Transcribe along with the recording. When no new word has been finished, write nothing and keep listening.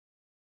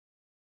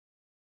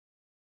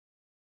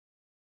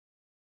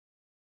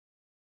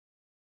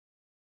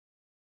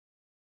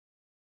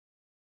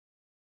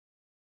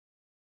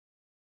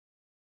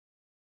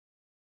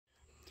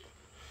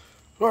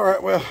All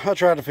right, well, I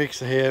tried to fix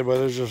the head, but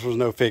there just was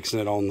no fixing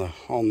it on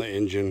the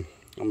engine.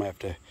 I'm gonna have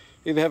to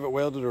either have it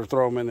welded or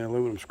throw them in the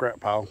aluminum scrap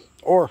pile,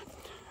 or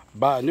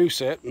buy a new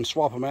set and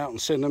swap them out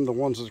and send them the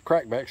ones that's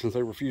cracked back since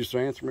they refused to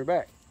answer me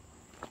back.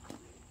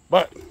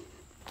 But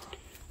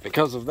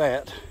because of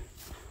that,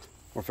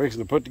 we're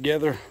fixing to put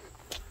together.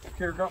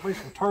 Here, got me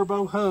some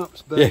turbo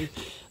humps, baby.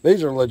 Yeah,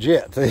 these are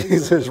legit.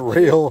 These is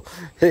real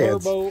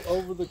heads. Turbo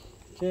over the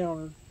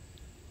counter.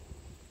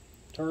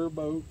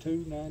 Turbo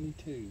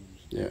 292s.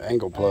 Yeah,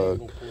 angle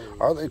plug.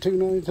 Are they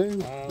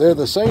 292? They're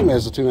the same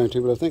as the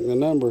 292, but I think the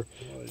number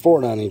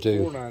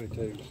 492.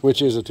 492.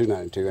 Which is a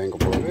 292 angle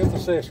plug. It's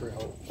accessory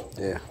holes.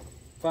 Yeah.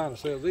 Find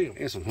to sell them.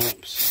 And some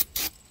humps.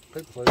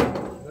 People say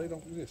they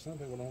don't exist. Some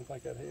people don't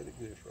think that head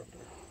exists right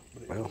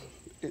there. But Well,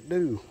 it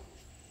do.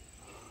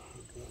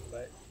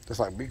 Just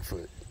like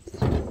Bigfoot.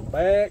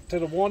 Back to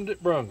the one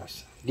that brung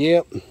us.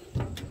 Yep.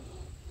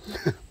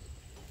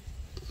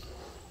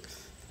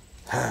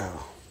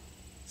 Oh,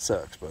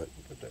 sucks, but.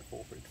 Put that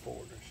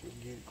 454 there, she'll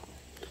get it.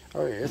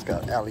 Oh yeah, it's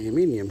got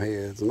aluminium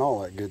heads and all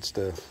that good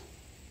stuff.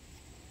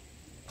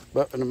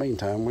 But in the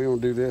meantime, we're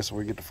gonna do this and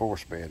we get the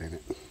force bed in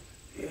it.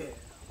 Yeah.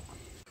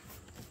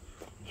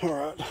 All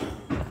right.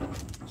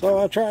 So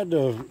I tried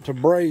to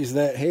braze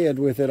that head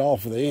with it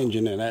off of the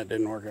engine, and that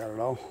didn't work out at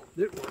all.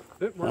 It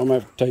worked. It worked. I'm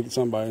gonna have to take it to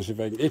somebody and see if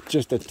I can. It's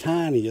just the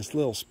tiniest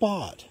little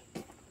spot.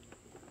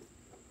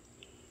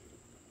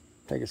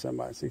 Take it to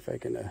somebody and see if they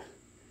can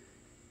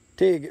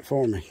TIG it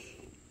for me.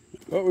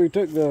 But we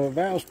took the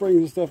valve springs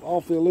and stuff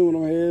off the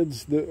aluminum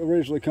heads that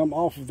originally come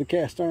off of the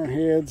cast iron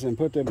heads and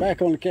put them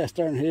back on the cast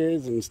iron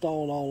heads and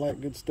installed all that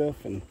good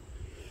stuff. And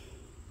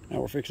now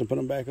we're fixing to put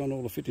them back on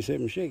old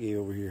 57 Shaggy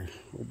over here.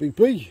 Old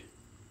BP.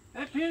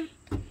 That's it.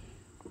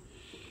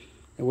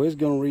 And we're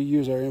going to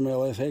reuse our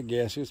MLS head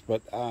gaskets,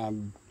 but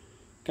I'm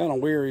kind of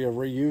weary of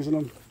reusing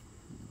them.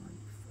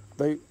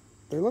 They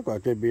look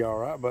like they'd be all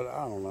right, but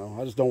I don't know.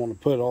 I just don't want to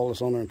put all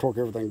this on there and torque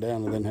everything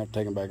down and then have to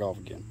take them back off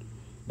again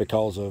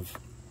because of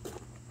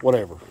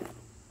whatever.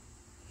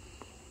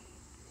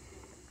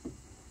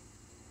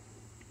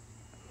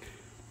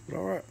 But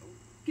all right.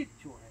 Get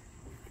your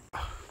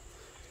ass.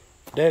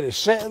 Daddy's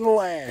setting the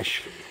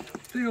lash.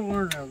 Still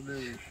learning how to do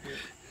this shit.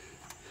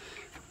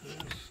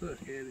 I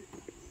suck at it.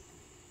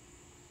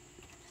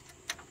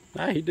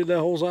 Nah, he did that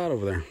whole side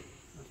over there.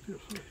 I still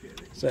suck at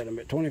it. Set them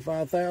at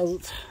 25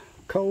 thousandths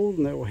cold,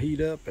 and they will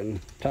heat up and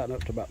tighten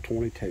up to about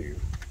 22.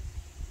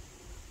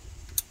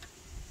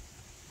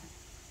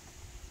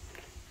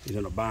 He's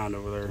in a bind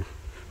over there.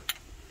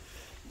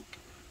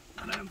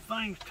 Them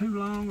things too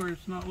long, or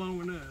it's not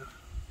long enough.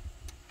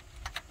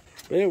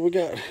 But yeah, we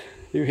got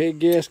new head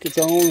gaskets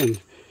on and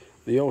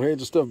the old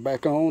heads and stuff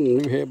back on, and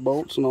new head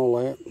bolts and all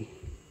that.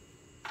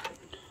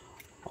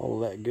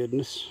 All of that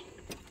goodness.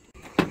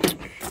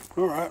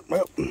 All right,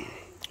 well,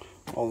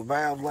 all the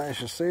valve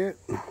lashes set.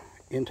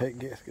 Intake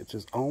gaskets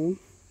is on.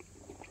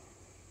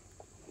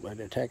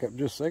 Let it tack up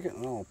just a second,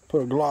 and I'll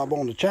put a glob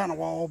on the china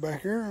wall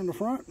back here in the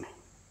front.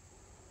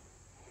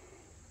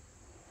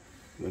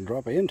 Then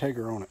drop an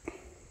intaker on it.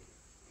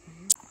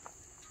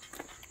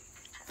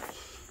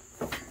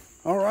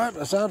 All right,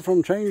 aside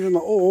from changing the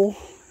oil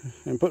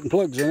and putting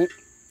plugs in it,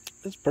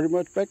 it's pretty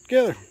much back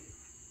together.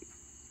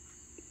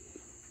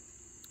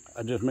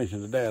 I just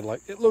mentioned to Dad,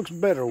 like, it looks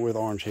better with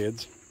orange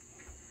heads.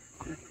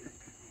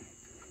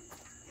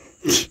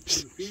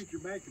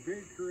 Your back is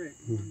very correct.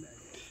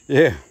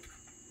 Yeah.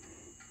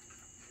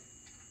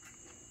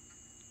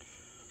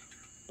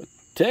 But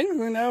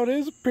technically now it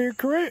is appear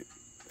correct.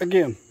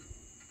 Again.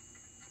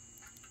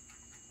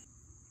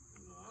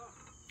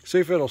 See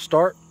if it'll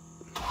start.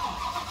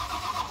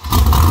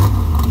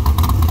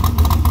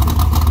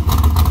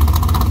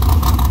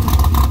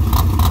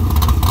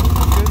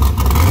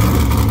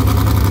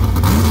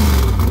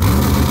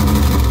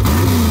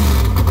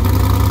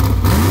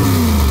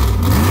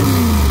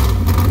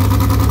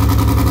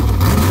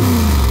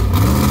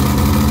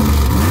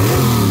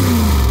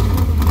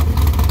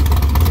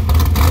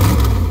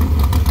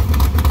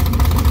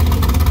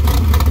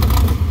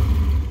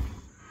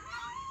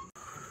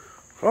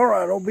 All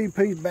right, old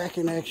BP's back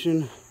in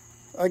action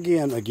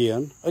again. I'm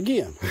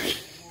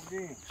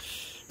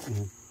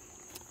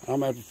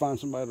gonna have to find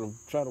somebody to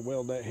try to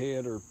weld that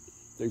head or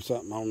do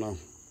something. I don't know.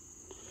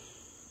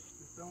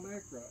 Just don't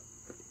act right.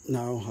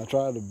 No, I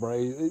tried to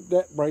braze.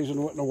 That brazing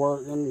wasn't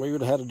working. We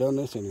would have had to done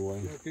this anyway.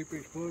 You gotta keep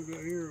these plugs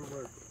out here or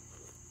where?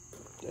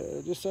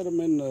 Just set them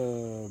in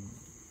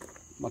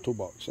my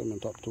toolbox. Set them in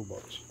the top of the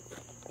toolbox.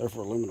 They're for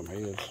aluminum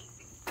heads.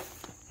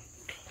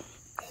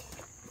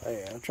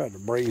 Yeah, I tried to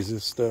braze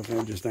this stuff and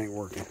it just ain't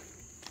working.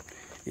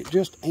 It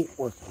just ain't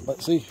working.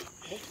 But see,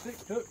 it's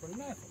 6 to it for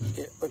nothing.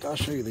 Yeah, look, I'll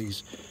show you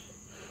these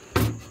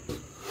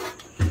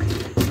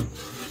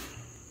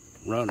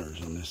runners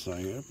in this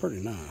thing. They're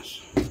pretty nice.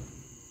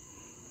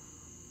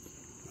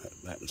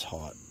 That one's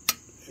hot.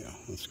 Yeah,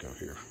 let's go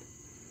here.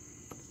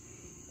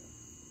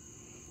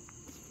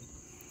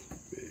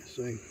 Yeah,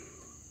 see?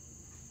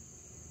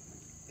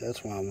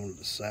 That's why I wanted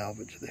to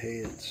salvage the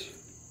heads.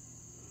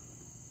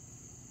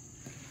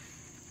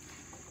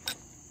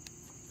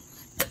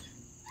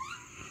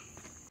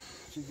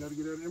 She's got to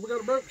get out there. And we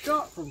got a broke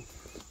shot from.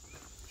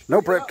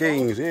 No Prep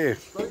Kings, yeah.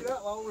 Straight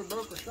outlaw, we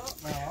broke a shot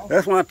now.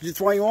 That's why the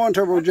 21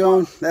 turbo,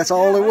 John. That's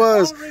all it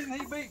was. That's the only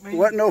reason he beat me.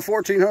 Wasn't no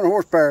 1,400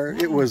 horsepower.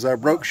 It was a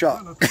broke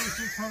shot. A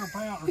 2,600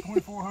 pound or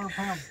 2,400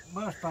 pound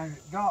Mustang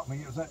that got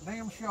me. It was that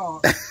damn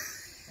shot.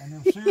 And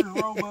them Sears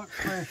Roebuck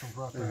specials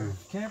right there.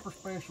 Camper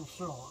special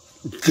shorts.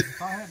 If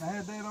I hadn't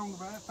had that on the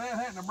back, if that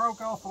hadn't have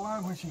broke off the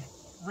line when she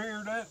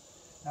reared up,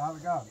 I'd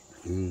have got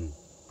it.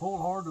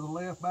 Pulled hard to the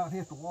left, about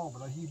hit the wall,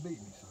 but he beat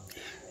me. So.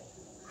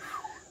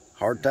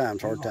 Hard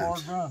times, hard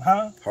times. Hard run,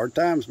 huh? Hard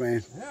times,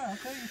 man. Yeah, I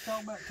tell you, it's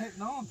all about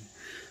technology.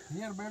 He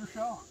had a better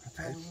shot.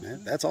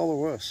 That's all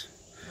there was.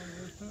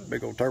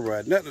 Big old turbo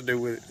had nothing to do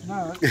with it.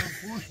 No,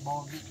 that's a whoosh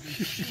ball.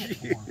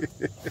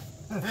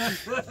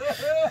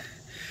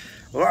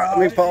 Well, all right,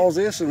 let me pause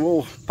this and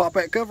we'll pop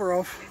that cover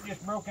off. It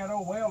just broke that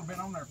old weld. Been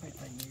on there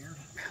 15 years.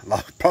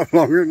 Probably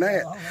longer than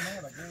that. Longer than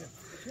that, I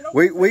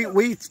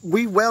guess.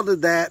 We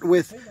welded that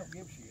with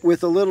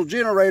a little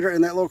generator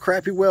and that little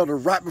crappy welder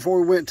right before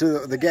we went to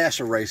the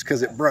gasser race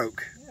because it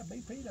broke. Yeah,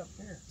 BP'd up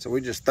here. So we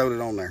just throwed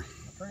it on there.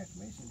 The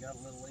transmission got a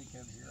little leak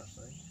under here, I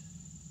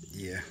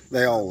see. Yeah,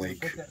 they all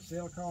leak. Put that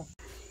silicone.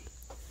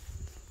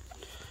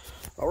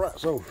 All right,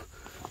 so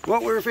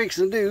what we're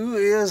fixing to do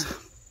is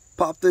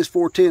pop this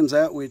 410s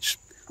out, which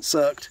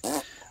sucked.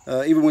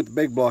 Even with the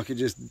big block,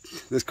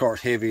 this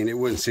car's heavy and it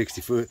wasn't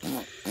 60 foot.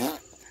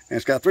 And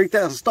it's got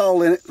 3,000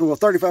 stall in it. Well,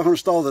 3,500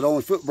 stall that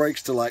only foot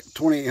brakes to like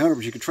 2,800,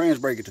 but you can trans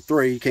brake it to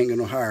 3. You can't go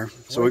no higher.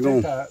 So we're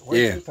going to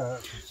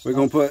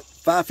put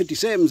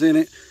 557s in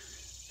it,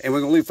 and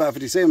we're going to leave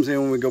 557s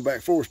in when we go back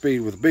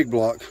 4-speed with a big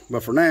block.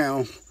 But for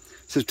now,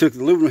 since we took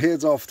the aluminum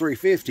heads off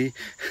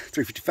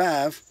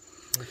 355.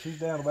 Well, she's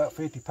down about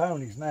 50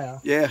 ponies now.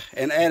 Yeah,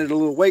 and added a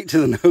little weight to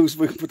the nose.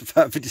 We can put the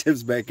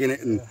 557s back in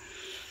it and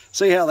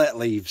see how that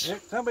leaves.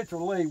 Some bitch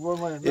will leave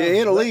one way or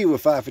Yeah, it'll leave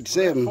with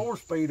 557.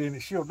 4-speed in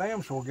it, she'll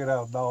damn sure get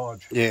out of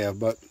Dodge. Yeah,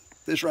 but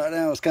this right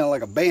now is kind of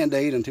like a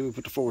Band-Aid until we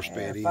put the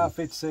 4-speed in.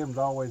 557's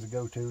always a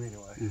go-to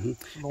anyway.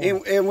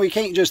 And we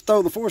can't just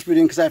throw the 4-speed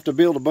in because I have to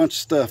build a bunch of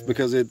stuff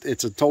because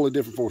it's a totally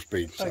different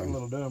 4-speed. It'll take a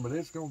little done, but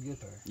it's going to get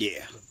there.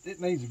 Yeah. But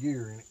it needs a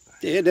gear in it.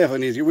 Yeah, it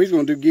definitely needs gear. We're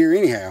going to do gear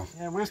anyhow.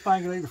 Yeah, we're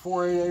thinking either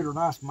 488 or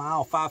nice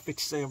mile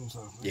 557.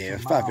 So yeah,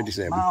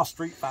 557. Mile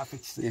street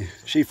 557. Yeah.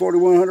 She's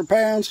 4,100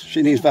 pounds.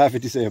 She needs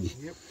 557.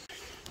 Yep.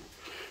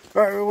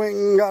 All right, we went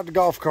and got the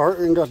golf cart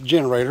and got the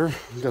generator.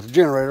 We got the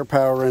generator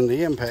powering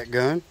the impact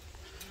gun.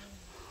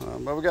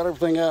 But we got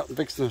everything out and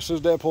fixing it. As soon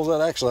as Dad pulls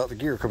that axle out, the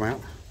gear come out.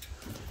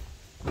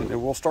 And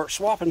then we'll start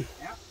swapping.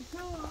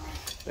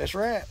 That's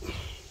right.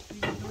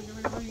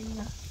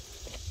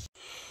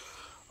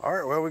 All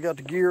right, well, we got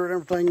the gear and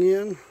everything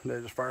in. They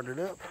just fired it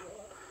up.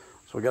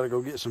 So we got to go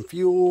get some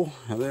fuel,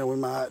 and then we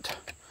might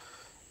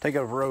take it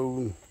off the road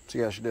and see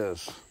how she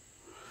does.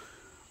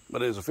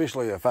 But it's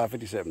officially a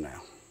 557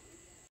 now.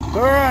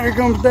 All right, here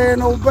comes Dad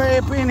and old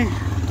bad Penny.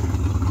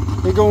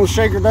 He's going to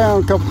shake her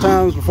down a couple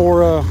times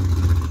before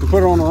we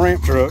put her on the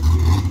ramp truck.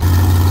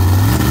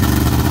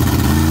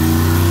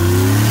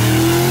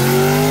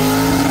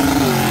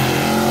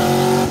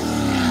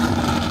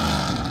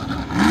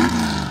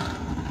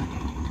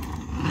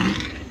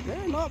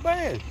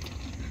 Bad.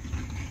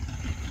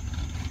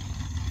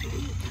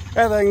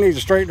 That thing needs a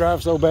straight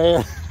drive so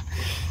bad.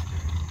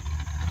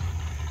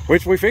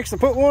 Which we fixed to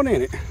put one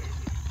in it.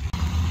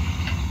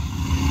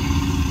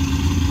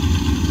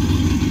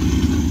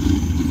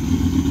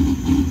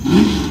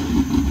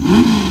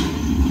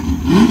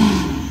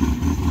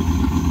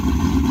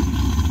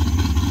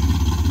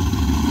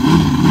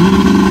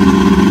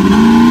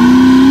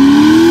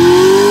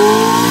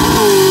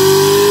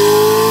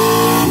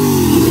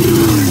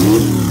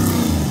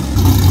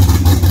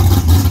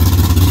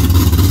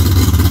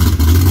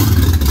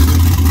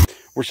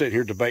 We're sitting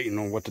here debating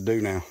on what to do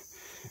now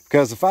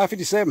because the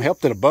 557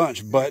 helped it a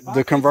bunch, but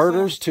the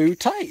converter's too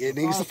tight. It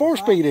needs the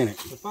 4-speed in it.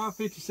 The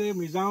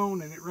 557 is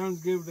on and it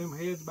runs good with them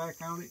heads back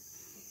on it.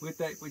 With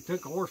that, we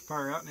took a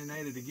horsepower out and then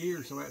added a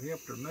gear, so that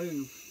helped her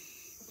move.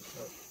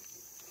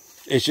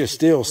 It's just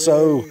still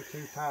so.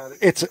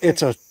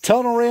 It's a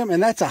tunnel ram,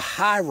 and that's a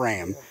high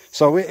ram,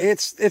 so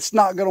it's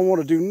not going to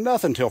want to do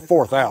nothing till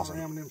 4,000.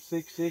 Ram them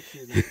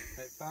 660s,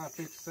 that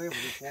 557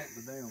 just won't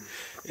go down.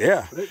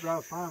 Yeah. But it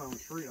drives fine on the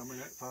street. I mean,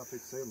 that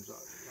 557's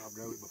I've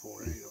drove it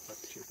before.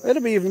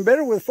 It'll be even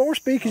better with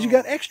 4-speed because you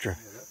got extra.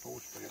 Yeah, that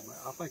 4-speed.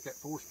 I think that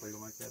 4-speed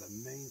will make that a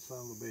mean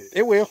son of a bitch.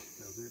 It will.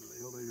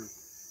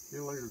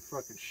 It'll either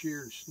fucking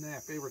shear and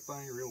snap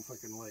everything, or it'll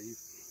fucking leave.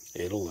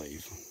 It'll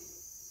leave.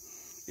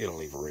 It'll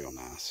leave real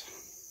nice.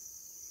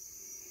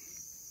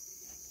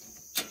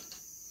 I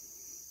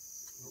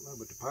don't know,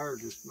 but the power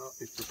just not.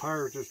 If the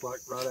power's just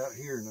like right out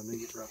here, and then they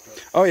get right there.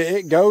 Oh yeah,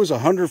 it goes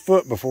 100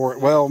 foot before it.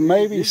 Well,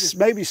 maybe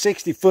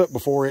 60 foot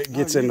before it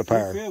gets into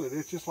power. You feel it.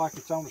 It's just like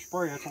it's on the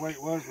spray. That's the way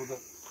it was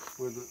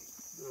with the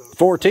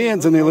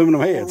 410s and the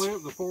aluminum heads.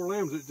 The 4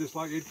 limbs, it's just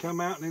like it'd come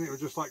out and then it was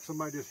just like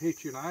somebody just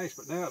hit you in the ice.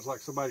 But now it's like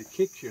somebody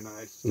kicks you in the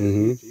ice.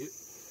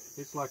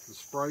 It's like the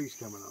spray's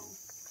coming on.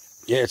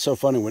 Yeah, it's so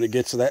funny when it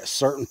gets to that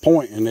certain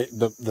point and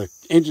the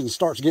engine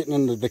starts getting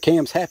into the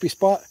cam's happy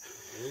spot.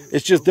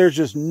 It's just, there's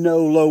just no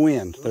low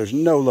end. There's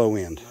no low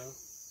end. No,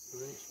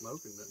 it ain't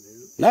smoking nothing,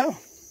 is it? No.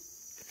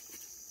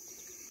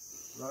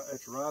 Right,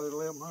 it's right at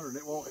 1100.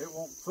 It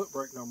won't foot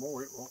brake no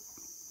more. It won't.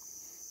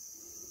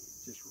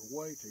 Just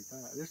way too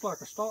tight. It's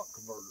like a stock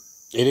converter.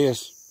 It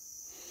is.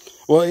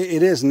 Well,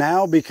 it is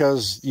now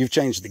because you've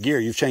changed the gear.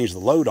 You've changed the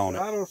load on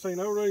it. I don't see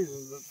no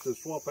reason to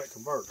swap that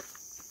converter.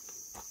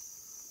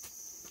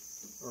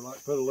 Or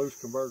like put a loose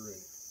converter in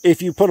it.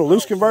 If you put a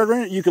loose converter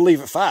in it, you can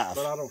leave it 5.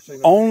 But I don't see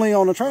no only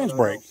on a trans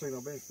brake. I don't see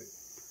no benefit.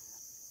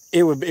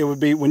 It would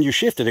be, when you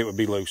shift it, it would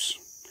be loose.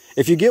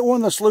 If you get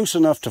one that's loose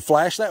enough to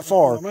flash that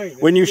far,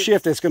 when you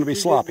shift, it's going to be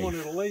sloppy. When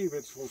it'll leave,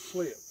 it's going to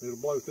slip. It'll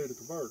blow through the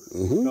converter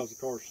because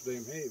the car's so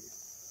damn heavy.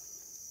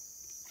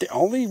 The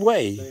only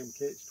way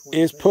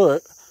is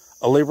put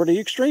a Liberty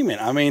Extreme in.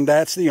 I mean,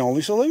 that's the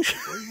only solution.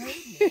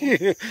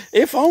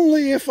 If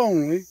only, if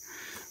only.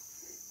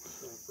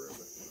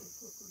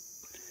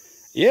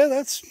 Yeah,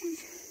 that's.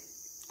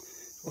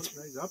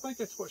 I think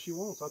that's what she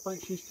wants. I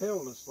think she's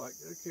telling us, like,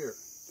 look here.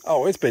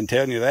 Oh, it's been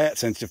telling you that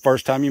since the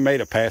first time you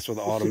made a pass with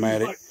the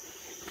automatic. Like,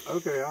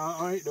 okay,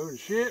 I ain't doing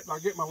shit. I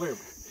get my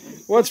Liberty.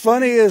 What's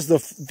funny is the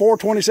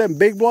 427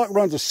 big block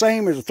runs the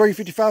same as the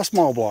 355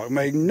 small block. It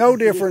made no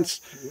difference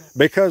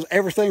because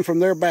everything from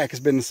their back has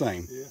been the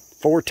same.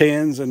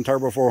 410s and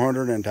turbo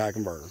 400 and tie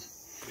converter.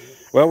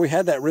 Well, we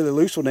had that really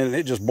loose one in and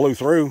it just blew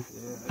through.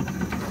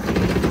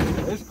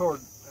 This car,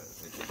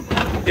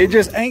 it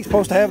just ain't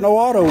supposed to have no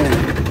auto in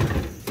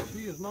it.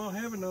 She is not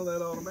having none of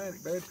that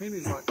automatic. Bad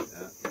Penny's like,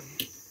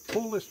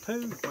 pull this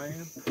tooth,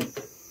 man.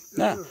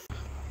 Nah.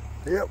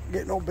 Yep,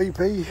 getting on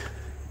BP.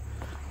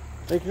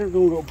 Thinking they're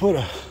going to go put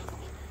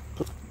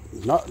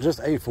not just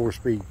a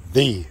 4-speed,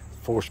 the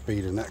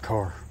 4-speed in that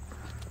car.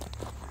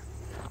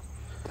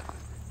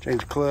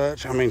 Change the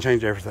clutch, I mean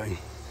change everything.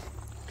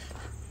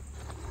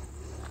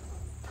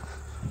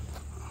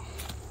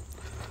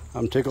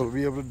 I'm tickled to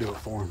be able to do it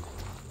for him.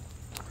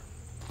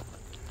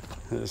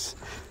 This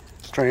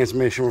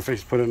transmission we're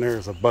fixing to put in there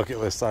is a bucket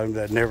list item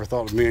that I never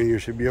thought me and you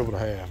should be able to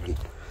have. And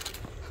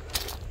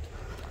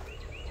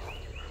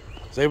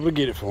I was able to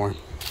get it for him.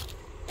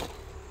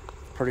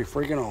 Pretty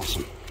freaking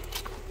awesome.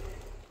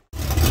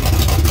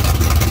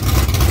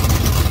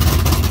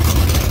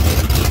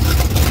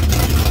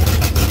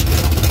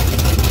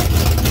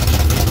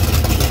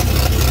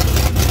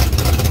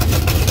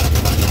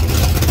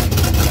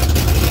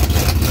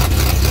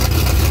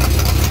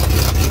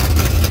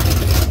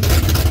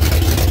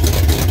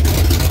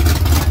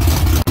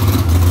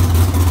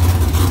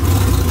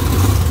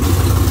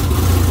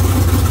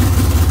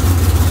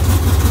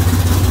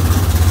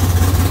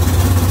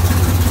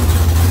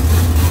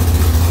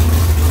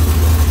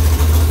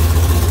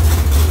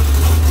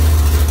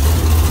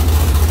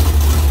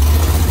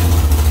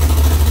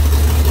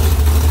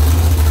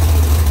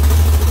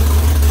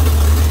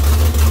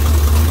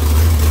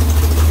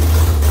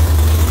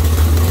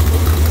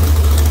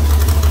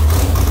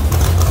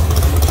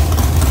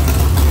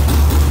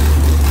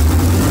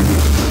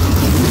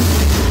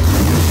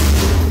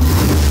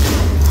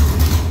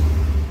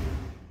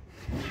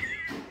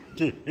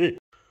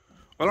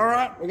 Well, all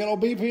right, we got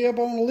old BP up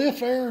on the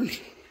lift there and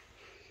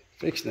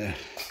fixing to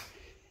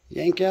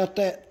yank out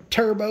that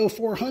turbo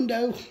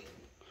 400. That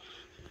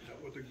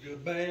was the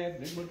good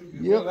bad, then was the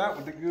good. Yep. Well, that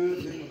was the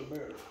good, then was the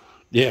better.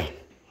 Yeah,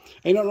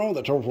 ain't nothing wrong with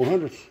that turbo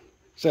 400.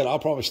 Said I'll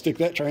probably stick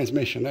that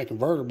transmission, that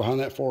converter behind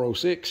that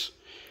 406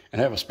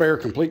 and have a spare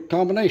complete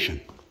combination.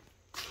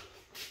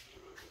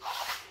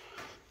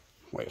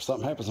 Wait, if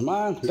something happens to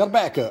mine, I got to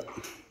back up.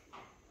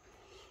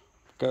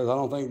 Because I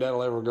don't think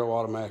that'll ever go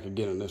automatic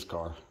again in this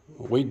car.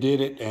 We did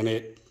it and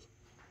it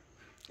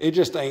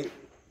just ain't,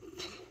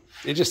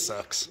 it just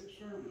sucks.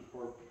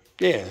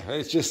 Yeah,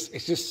 it's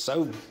just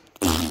so,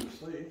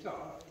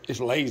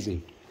 it's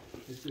lazy.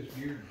 It's just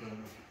geared for me.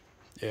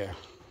 Yeah.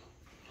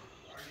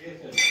 I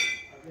guess that's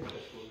what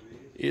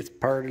it is. It's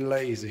pretty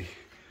lazy.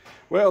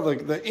 Well,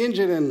 the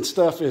engine and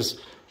stuff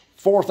is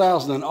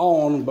 4,000 and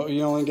on, but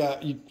you only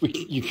got, you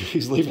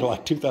can leave it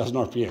like 2,000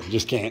 RPM. You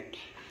just can't.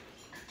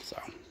 So,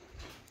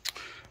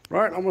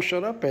 right, I'm gonna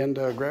shut up and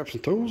grab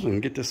some tools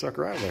and get this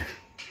sucker out of there.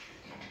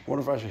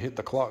 Wonder if I should hit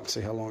the clock and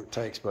see how long it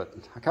takes, but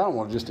I kind of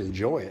want to just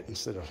enjoy it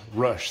instead of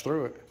rush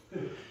through it.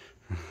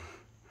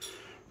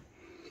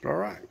 All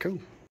right, cool.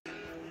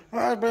 All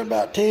right, it's been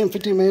about 10,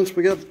 15 minutes.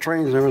 We got the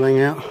trains and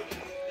everything out.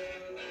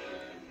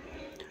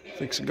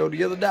 Fix to go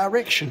the other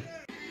direction.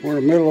 We're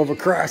in the middle of a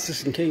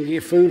crisis and can't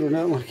get food or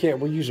nothing like that.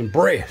 We're using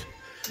bread.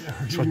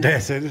 That's what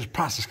Dad said. It's a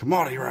priceless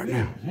commodity right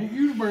now. You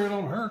use bread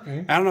on a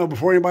hurricane. I don't know,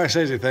 before anybody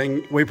says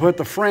anything, we put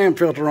the Fram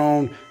filter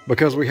on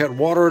because we had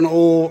water and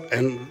oil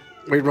and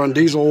we run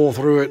diesel oil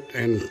through it.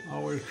 And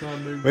Always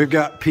trying to do. we've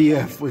got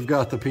PF, we've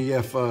got the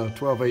PF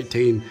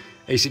 1218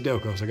 AC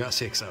Delcos. I got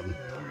 6 of them.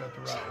 Yeah, we got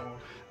the right one.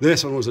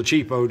 This one was a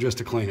cheapo just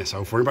to clean it.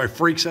 So for anybody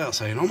freaks out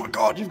saying, oh my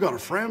God, you've got a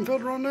Fram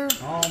filter on there?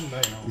 Calm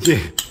down.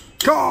 Yeah,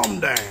 calm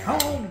down.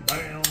 Calm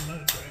down.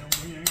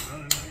 We ain't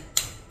running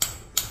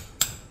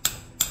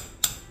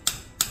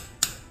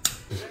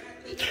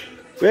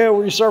Well,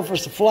 we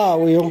resurfaced the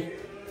flywheel.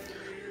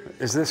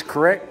 Is this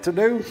correct to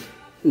do?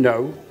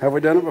 No. Have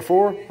we done it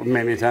before?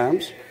 Many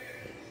times.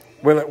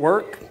 Will it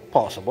work?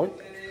 Possibly.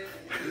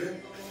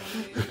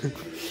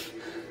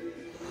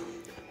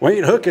 We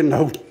ain't hooking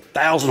no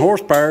 1,000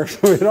 horsepower,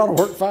 so it ought to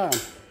work fine.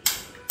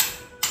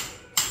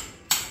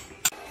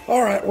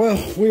 All right,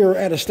 well, we are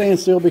at a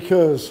standstill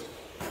because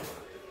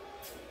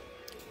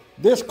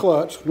this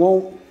clutch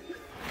won't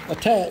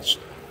attach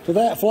to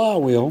that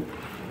flywheel,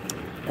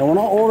 and we're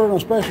not ordering a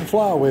special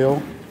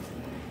flywheel.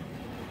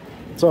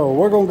 So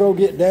we're gonna go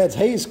get Dad's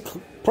Hayes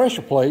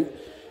pressure plate,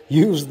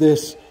 use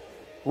this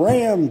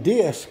ram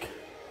disc,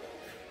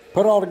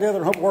 put it all together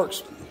and hope it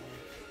works.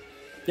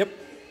 Yep.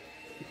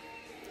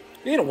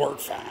 It'll work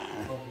fine.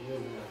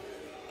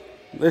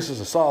 This is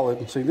a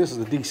solid, see this is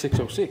the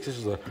D606, this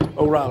is a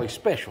O'Reilly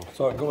Special.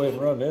 So I can go ahead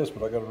and run this,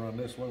 but I gotta run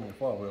this aluminum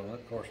flywheel on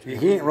that car. You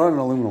can't run an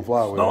aluminum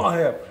flywheel. No, I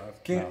haven't. I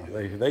can't.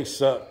 No, they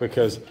suck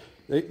because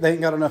they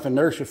ain't got enough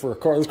inertia for a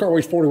car. This car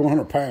weighs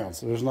 4,100 pounds.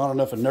 So there's not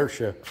enough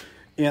inertia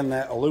in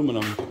that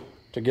aluminum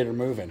to get her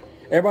moving.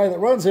 Everybody that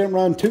runs them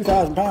run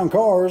 2,000 pound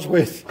cars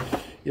with,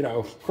 you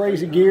know,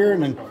 crazy gear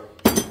and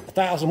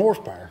 1,000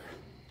 horsepower.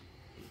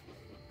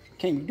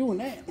 Can't be doing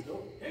that.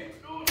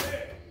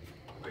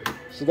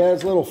 So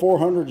Dad's little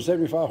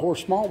 475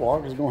 horse small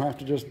block is going to have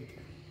to just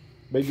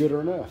be good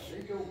enough.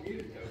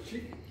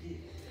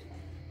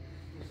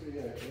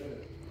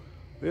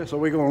 Yeah, so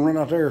we're going to run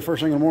out there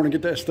first thing in the morning,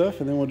 get that stuff,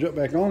 and then we'll jump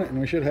back on it, and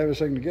we should have this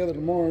thing together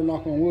tomorrow,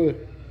 knock on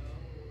wood.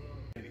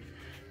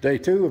 Day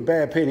 2 of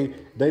Bad Penny.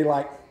 Day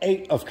like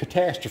 8 of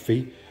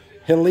Catastrophe.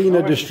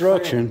 Helena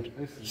Destruction.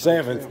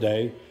 7th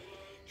day.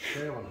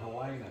 7,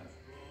 Helena.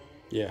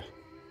 Yeah.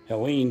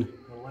 Helene.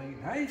 Helene.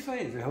 How you say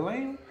it? Is it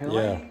Helene?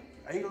 Yeah.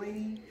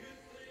 Aileen?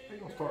 We're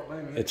going to start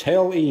naming it. It's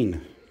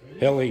Helene.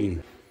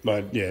 Helene.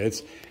 But yeah,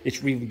 it's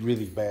really,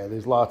 really bad.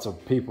 There's lots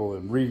of people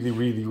in really,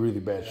 really, really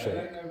bad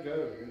shape.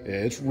 Yeah,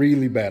 it's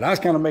really bad. I was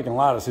kind of making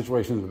light of the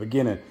situation in the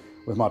beginning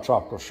with my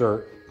tropical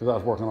shirt because I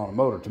was working on a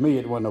motor. To me,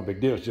 it wasn't no big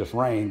deal. It's just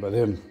rain, but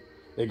then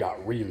it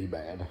got really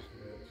bad.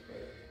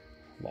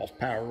 Lost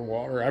power,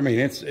 water. I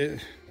mean,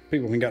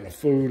 people ain't got no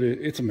food.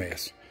 It's a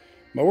mess.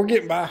 But we're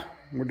getting by.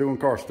 We're doing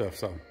car stuff,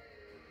 so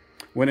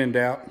when in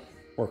doubt,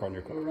 work on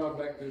your car.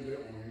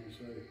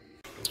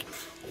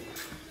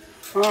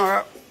 All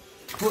right,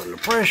 putting the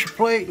pressure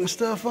plate and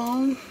stuff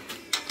on.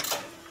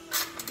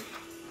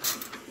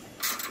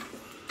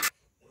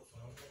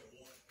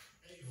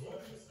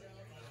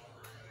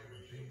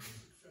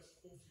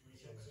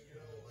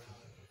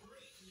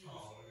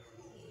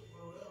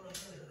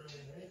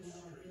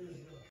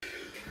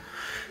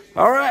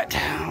 All right,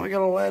 we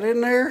got all that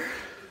in there.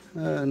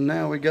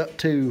 Now we got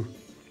to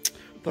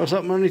throw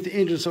something underneath the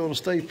engine so it'll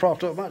stay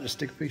propped up. Might just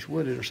stick a piece of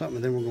wood in or something,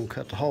 and then we're gonna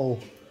cut the hole.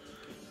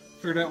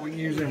 Figured out we can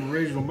use them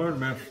original motor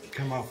mounts to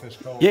come off this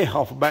car. Yeah,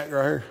 off the back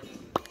right here.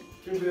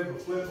 Should be able to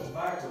flip them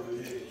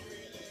backwards.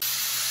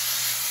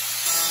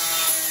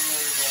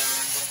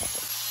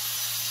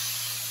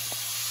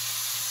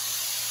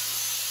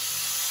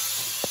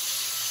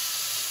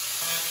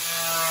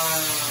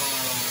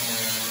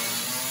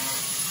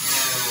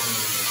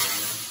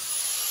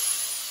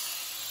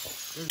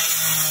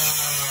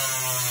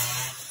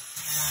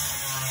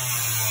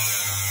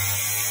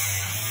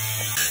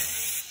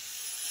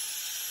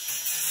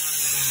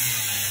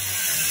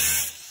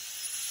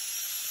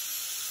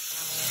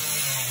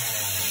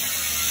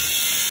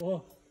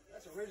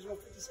 That's original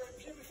 57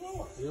 Chevy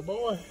floor. Yeah,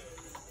 boy.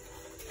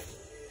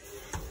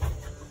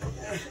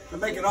 To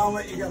make it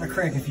omelet, you gotta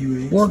crack a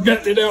few eggs. We're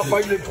getting it out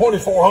making it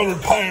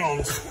 2,400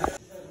 pounds.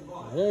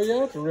 Hell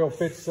yeah, it's a real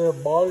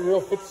 57 body,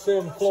 real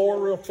 57 floor,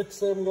 real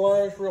 57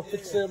 glass, real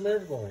 57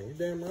 everything. You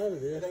damn right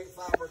it is. It ain't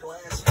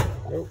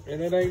fiberglass. Nope,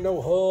 and it ain't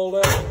no hulled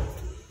out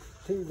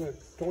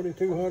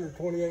 2,200,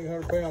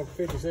 2,800 pound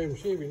 57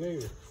 Chevy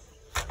neither.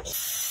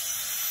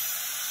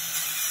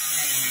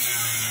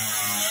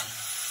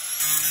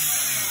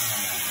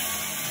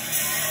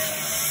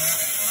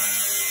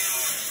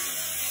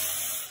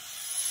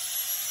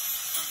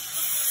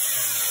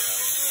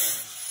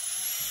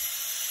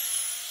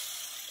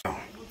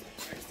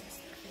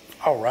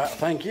 All right,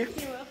 thank you.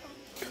 You're welcome.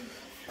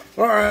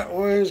 All right,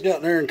 well, we just got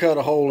in there and cut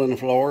a hole in the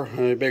floor,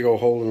 a big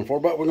old hole in the floor,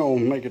 but we're gonna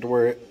make it to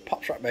where it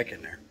pops right back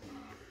in there.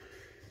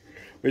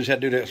 We just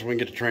had to do that so we can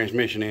get the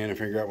transmission in and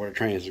figure out where the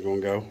trans is gonna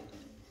go.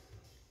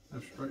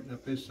 I've straightened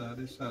up this side.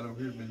 This side over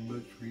here has been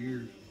butched for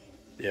years.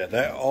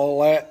 Yeah,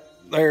 all that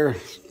there,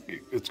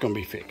 it's gonna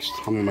be fixed.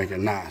 I'm gonna make it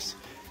nice.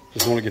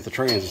 Just want to get the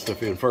trans and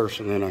stuff in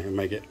first, and then I can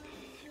make it,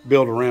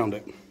 build around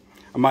it.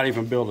 I might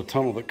even build a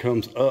tunnel that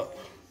comes up,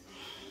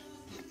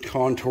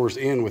 contours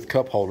in with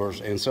cup holders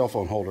and cell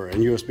phone holder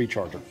and USB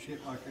charger. Shit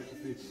like that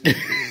fits.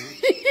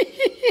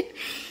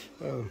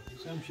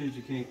 Some shit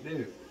you can't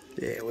do.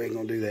 Yeah, we ain't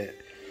gonna do that.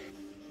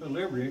 The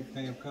Liberty ain't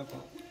damn cup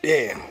on.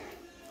 Yeah.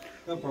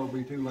 Cup will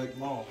be too late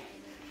tomorrow.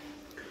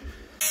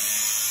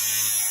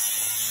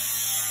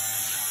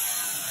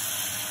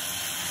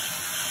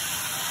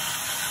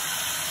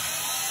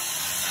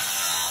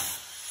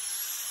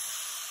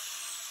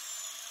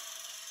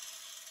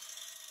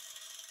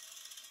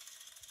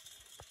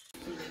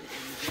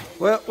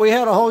 Well, we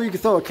had a hole you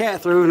could throw a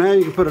cat through, and now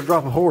you can put a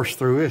drop of horse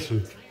through this.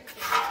 And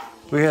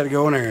we had to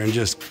go in there and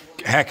just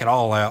hack it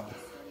all out.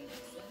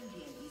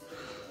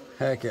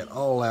 Hack it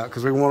all out,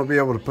 because we want to be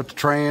able to put the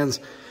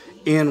trans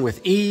in with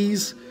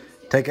ease,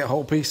 take that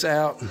whole piece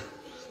out,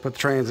 put the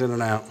trans in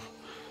and out.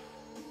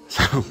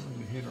 So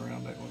hit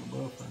around that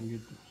little buffer and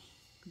get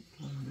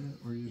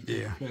the, or you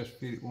just best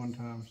fit it one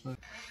time. So.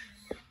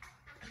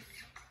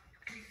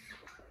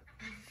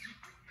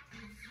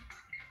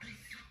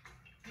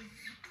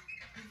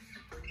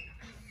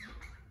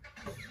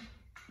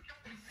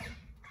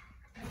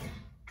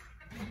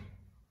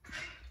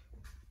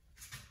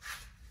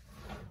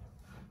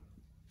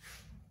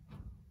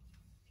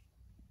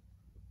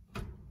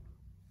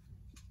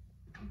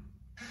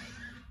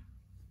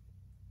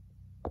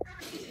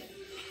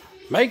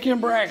 making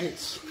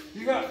brackets.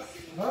 You got it,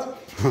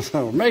 huh?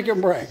 So we're making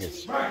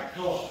brackets. Bracket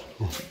car.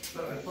 That's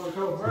what it's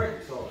called,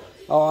 bracket car.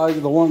 Oh, I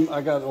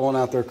got the one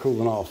out there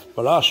cooling off.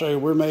 But I'll show you,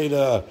 we made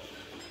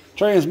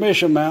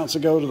transmission mounts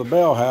that go to the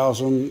bell house,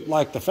 and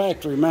like the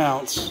factory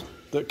mounts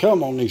that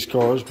come on these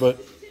cars,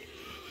 but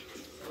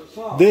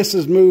this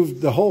has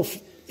moved, the whole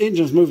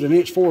engine's moved an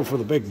inch forward for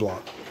the big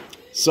block.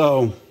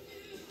 So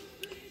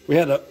we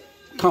had to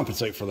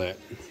compensate for that.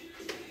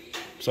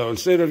 So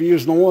instead of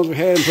using the ones we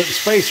had and putting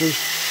spacers,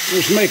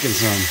 we're just making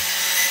some.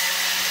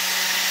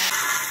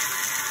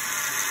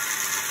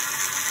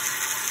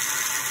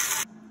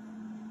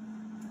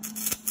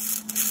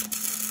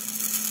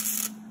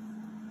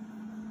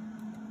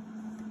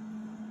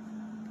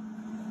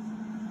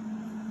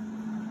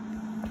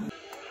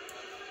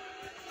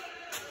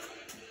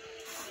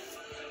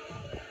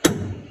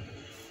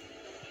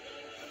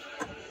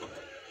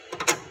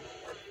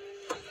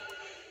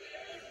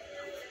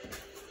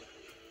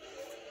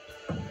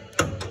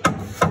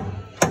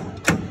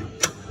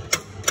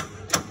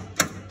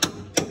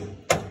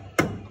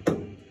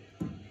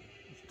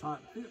 Tight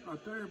fit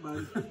right there,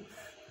 buddy.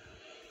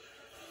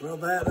 Well,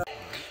 that.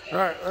 All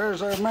right,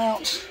 there's our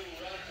mounts.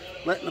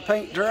 Letting the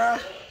paint dry.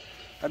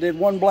 I did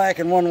one black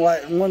and one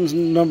white. And one's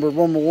number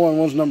 1 by 1,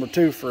 one's number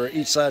 2 for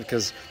each side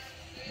because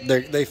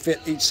they fit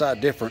each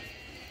side different.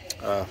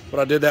 But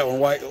I did that one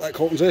white like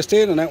Colton's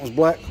S10, and that was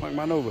black like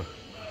my Nova.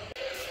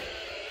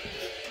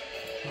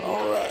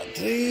 All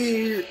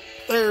right,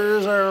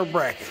 there's our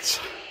brackets.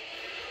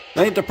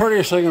 They ain't the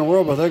prettiest thing in the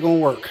world, but they're gonna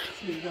work.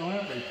 You don't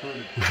have to be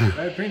pretty.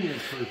 That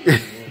opinion's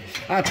pretty.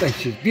 I think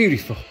she's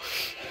beautiful.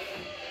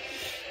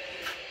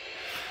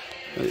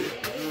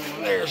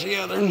 There's the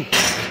other one.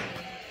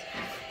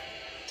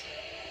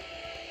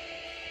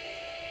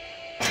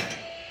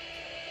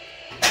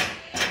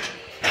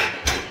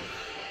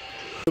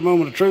 The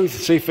moment of truth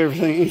and see if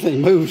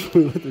anything moves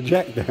when we let the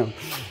jack down.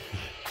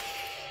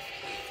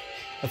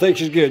 I think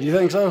she's good. You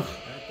think so? I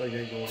think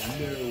ain't going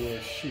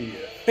nowhere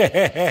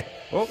shit.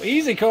 Well,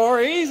 easy,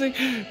 car, easy.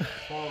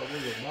 Follow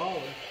with a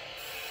dollar.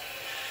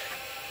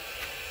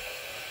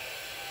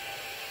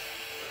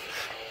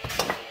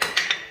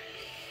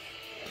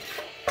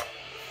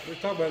 We're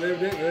talking about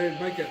evidently they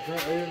didn't make that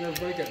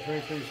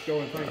transmission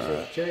go in things like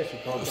the chassis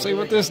car. See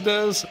what this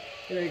does?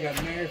 Yeah, you got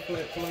an air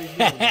flat place.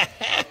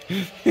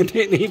 It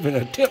didn't even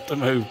attempt to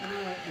move.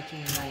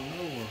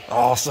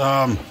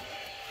 Awesome.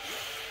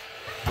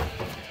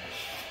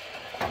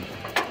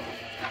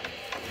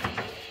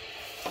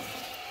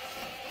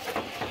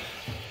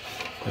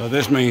 So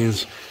this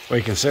means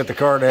we can set the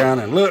car down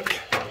and look.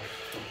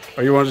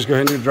 Or you want to just go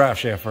ahead and do the drive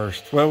shaft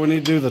first? Well, we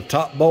need to do the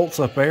top bolts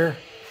up there,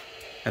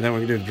 and then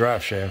we can do the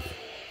drive shaft.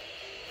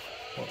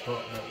 What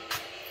top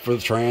bolt? For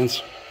the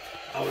trans.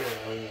 Oh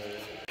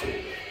yeah.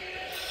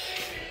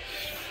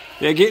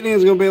 Yeah, getting in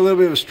is going to be a little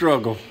bit of a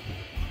struggle.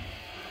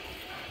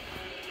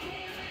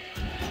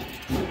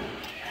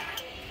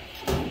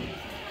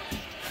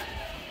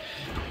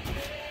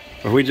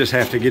 But we just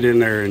have to get in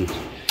there and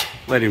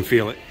let him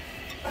feel it.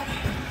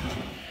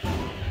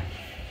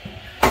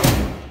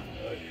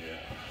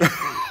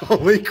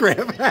 Holy crap.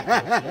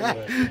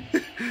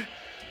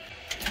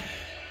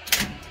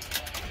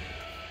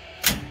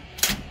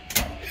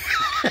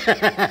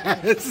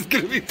 This is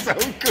going to be so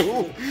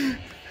cool.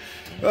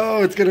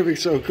 Oh, it's going to be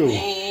so cool.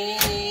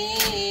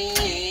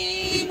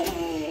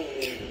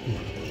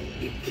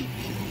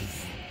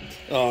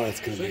 Oh, that's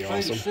going to be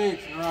awesome.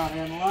 686 right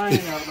in lane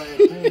out of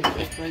there.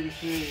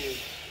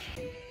 686.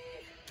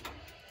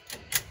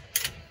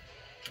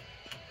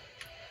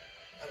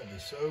 That'll be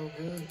so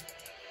good.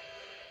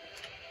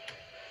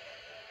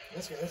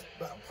 That's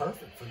about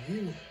perfect for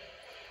you.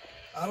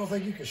 I don't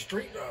think you can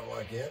street drive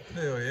like that.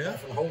 Hell yeah.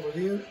 From hold it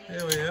in.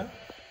 Hell yeah.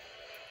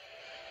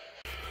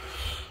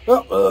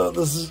 Well,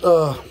 this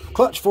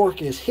clutch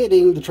fork is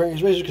hitting the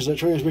transmission because that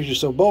transmission is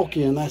so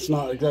bulky, and that's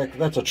not exactly,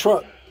 that's a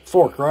truck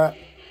fork, right?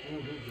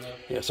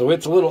 Yeah, so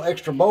it's a little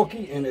extra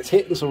bulky and it's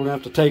hitting, so we're gonna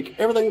have to take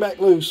everything back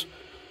loose,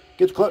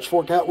 get the clutch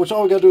fork out, which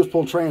all we gotta do is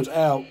pull the trans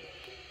out,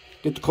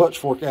 get the clutch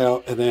fork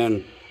out, and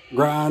then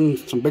grind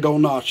some big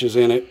old notches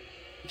in it,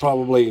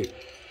 probably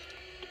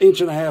 1.5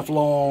 inches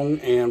long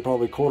and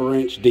probably 1/4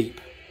 inch deep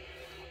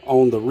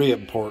on the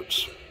rib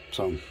parts.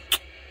 So,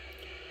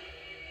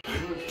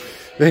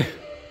 yeah.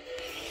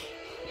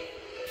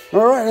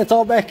 All right, it's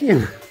all back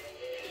in.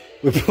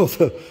 We pulled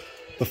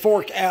the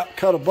fork out,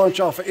 cut a bunch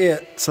off of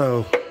it,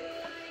 so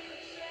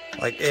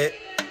like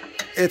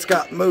it's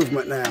got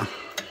movement now.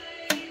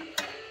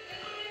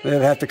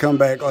 It'd have to come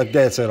back, like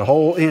Dad said, a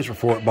whole inch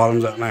before it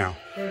bottoms out now.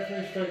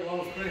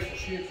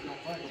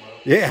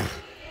 Yeah,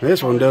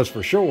 this one does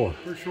for sure.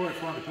 For sure, it's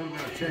fun to put them in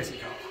a chassis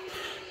car.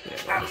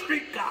 Yeah.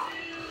 Street car.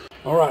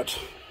 All right,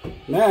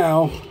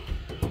 now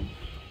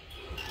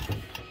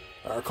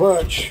our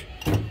clutch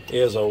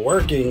is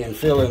working and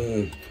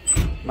feeling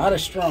mighty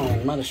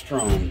strong, mighty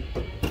strong.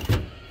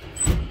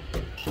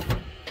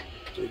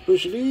 So you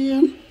push it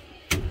in.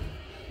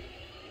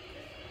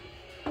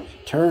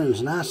 It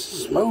turns nice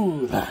and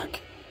smooth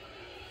like.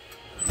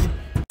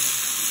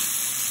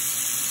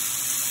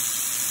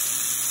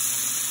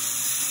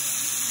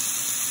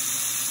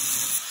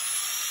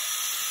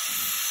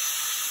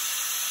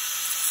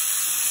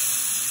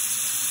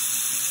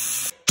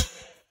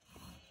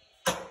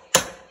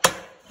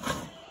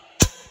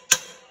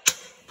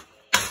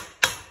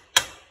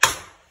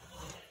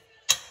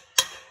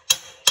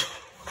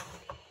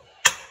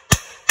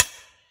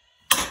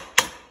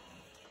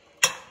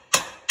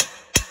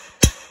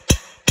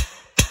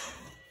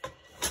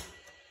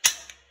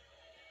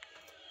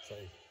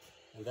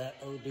 And that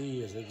OD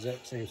is the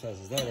exact same size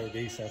as that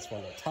OD, so that's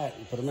why they're tight.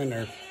 You put them in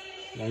there.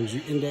 As long as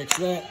you index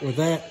that with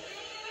that,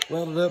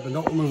 weld it up and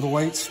don't remove the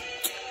weights.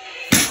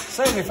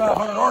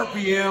 7,500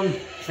 RPM,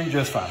 be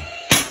just fine.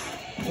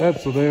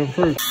 That's the damn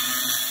truth.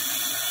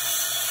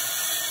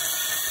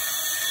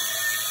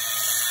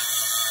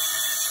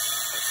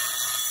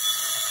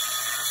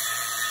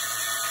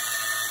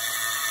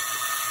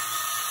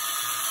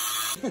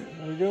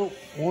 There you go,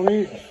 1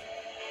 inch.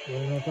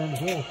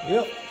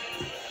 Yep.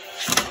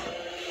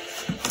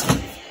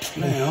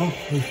 Now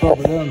he's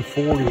probably done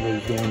 40 of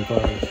these damn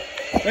things.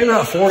 Maybe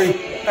not 40,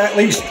 at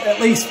least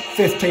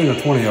 15 or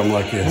 20 of them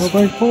like this. I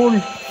think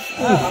 40.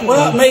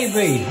 Well,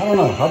 maybe. I don't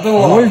know. I've done a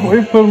lot.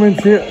 We've put them in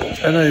shit,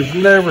 and they've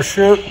never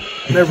shook,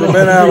 never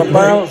been out of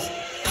balance.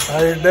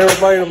 They've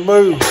never made them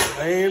move.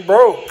 They ain't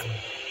broke.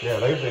 Yeah,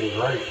 they've been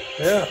great.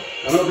 Yeah.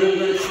 I know people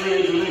get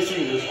friends when they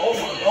see this. Oh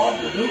my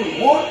God, you're doing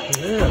what?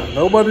 Yeah.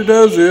 Nobody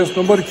does this.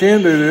 Nobody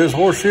can do this.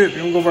 Horse shit.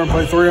 You can go over and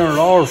pay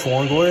 $300 for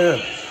one. Go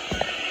ahead.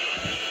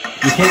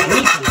 You can't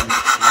reach one.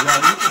 You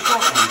gotta reach the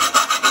short one.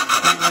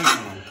 You can't reach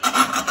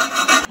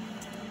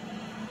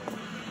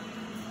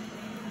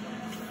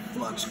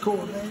one. Flux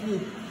core, baby.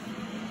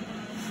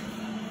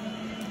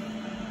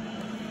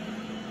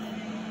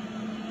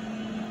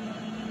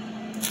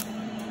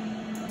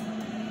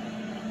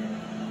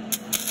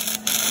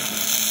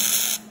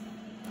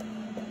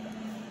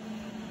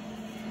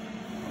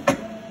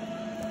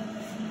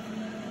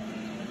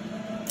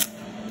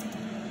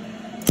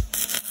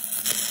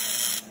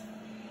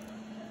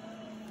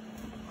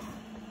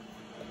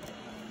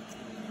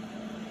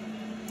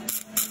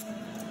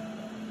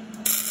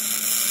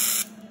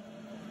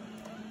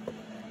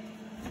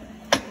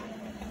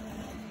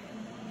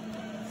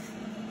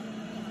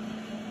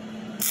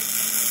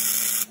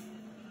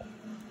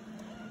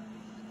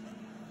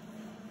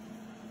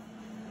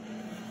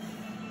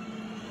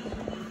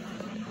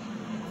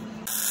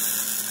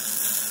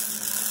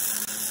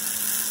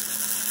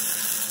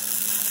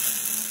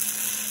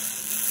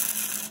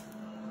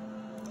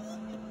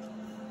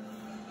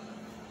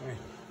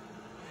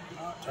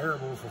 Not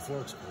terrible for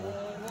flux core.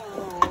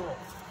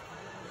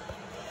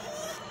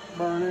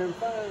 Burning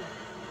fast.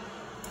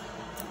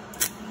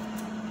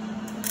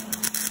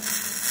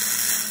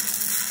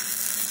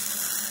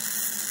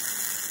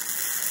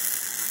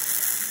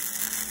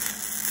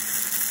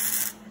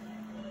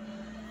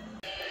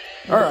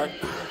 All right.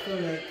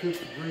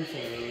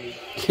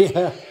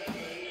 Yeah.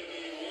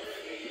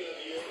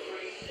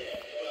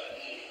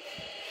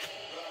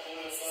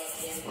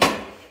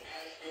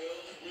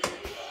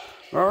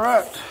 All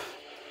right.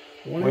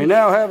 We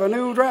now have a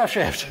new drive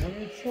shaft. 1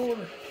 inch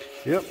shorter.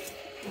 Yep.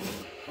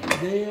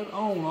 Dead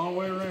on all the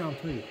way around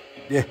too.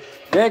 Yeah.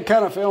 Dad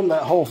kind of filmed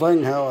that whole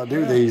thing how I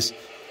do these,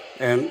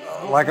 and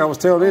like I was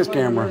telling his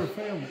camera.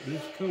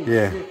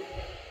 Yeah.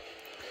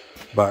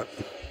 But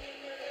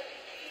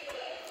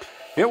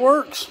it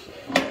works.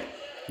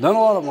 Done a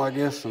lot of them, I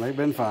guess, and they've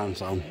been fine.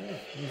 So.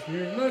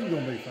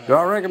 Do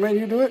I recommend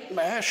you do it?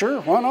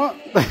 Sure. Why not?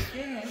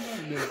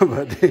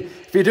 But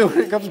if you do it,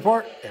 it comes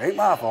apart. It ain't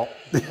my fault.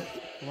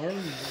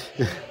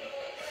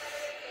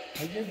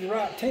 I give you the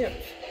right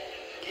tips.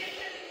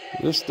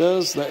 This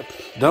does that.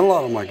 Done a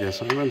lot of them, I guess.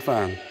 They've been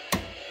fine.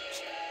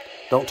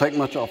 Don't take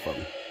much off of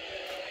them.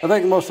 I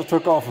think the most I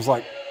took off was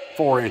like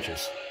 4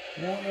 inches.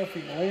 I don't know if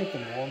you can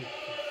lengthen one.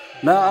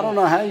 No, I don't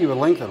know how you would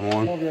lengthen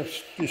one. I'll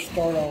just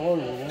start all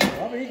over with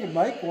one. I mean, you can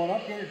make one. I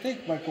guarantee you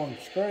can make one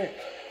from scratch.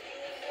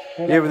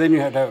 Yeah, but then you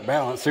have to have it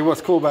balanced. See,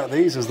 what's cool about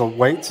these is the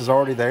weights is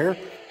already there.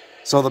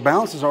 So the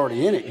balance is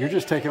already in it. You're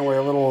just taking away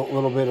a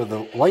little bit of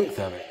the length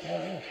of it.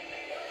 Yeah.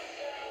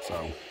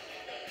 So.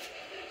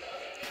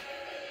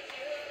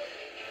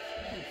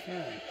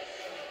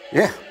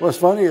 Yeah, what's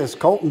funny is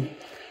Colton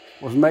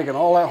was making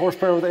all that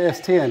horsepower with the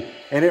S10,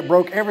 and it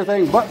broke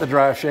everything but the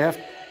drive shaft.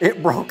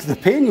 It broke the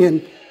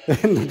pinion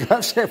and the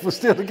drive shaft was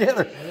still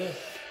together. Yeah.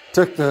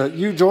 Took the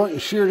U-joint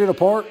and sheared it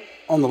apart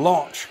on the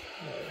launch.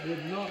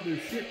 Did not do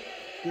shit.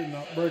 Did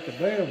not break a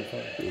damn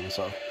thing. Yeah,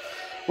 so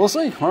we'll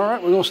see. All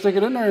right, we're gonna stick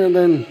it in there and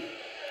then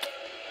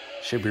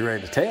should be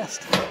ready to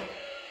test.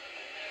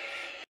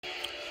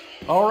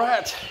 All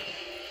right.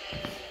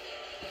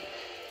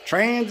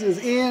 Trans is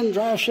in,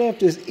 drive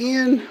shaft is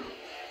in.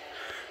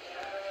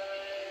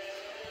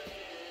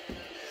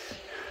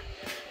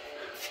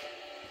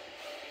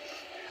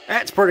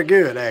 That's pretty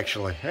good,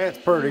 actually. That's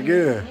pretty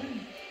good.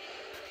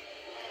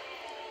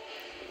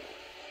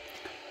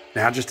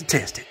 Now just to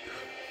test it.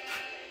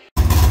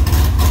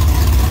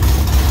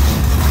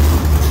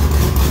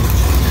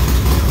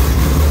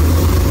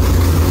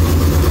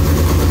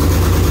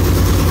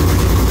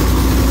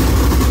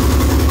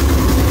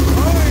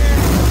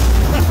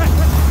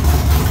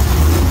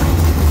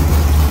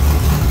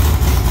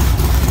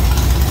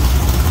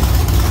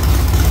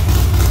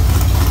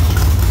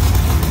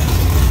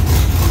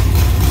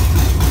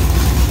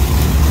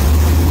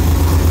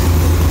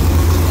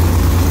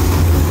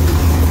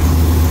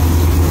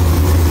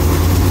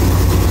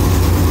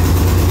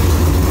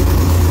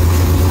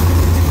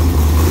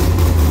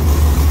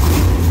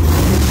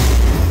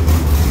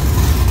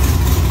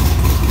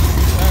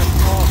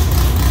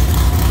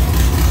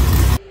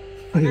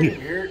 I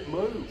can hear it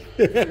move.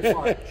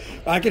 Like,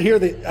 I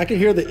can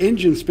hear the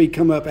engine speed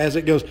come up as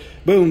it goes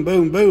boom,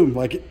 boom, boom.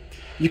 Like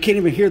you can't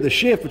even hear the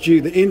shift, but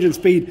the engine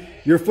speed,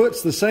 your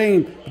foot's the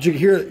same, but you can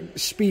hear it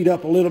speed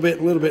up a little bit,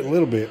 a little bit, a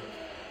little bit.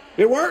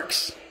 It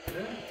works.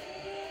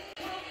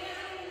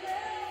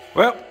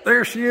 Well,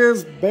 there she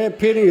is. Bad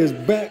Penny is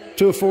back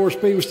to a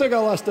 4-speed. We still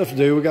got a lot of stuff to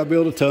do. We got to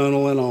build a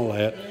tunnel and all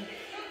that.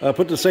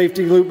 Put the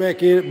safety loop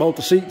back in it, bolt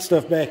the seat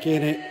stuff back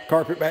in it,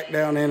 carpet back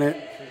down in it,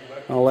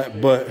 all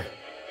that. But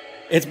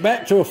it's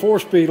back to a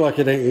 4-speed like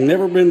it ain't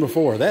never been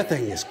before. That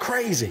thing is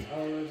crazy.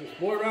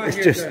 boy, right It's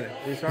here, just- done it.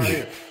 It's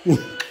right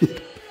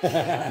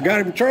here.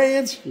 Got him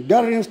trans,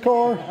 got it in his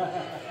car,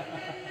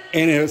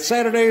 and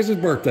Saturday is his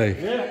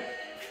birthday. Yeah.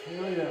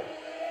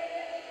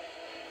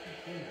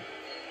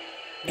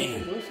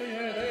 We'll see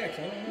how it acts.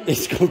 I don't know.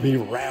 It's gonna be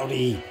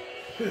rowdy.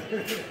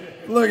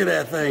 Look at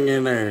that thing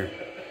in there.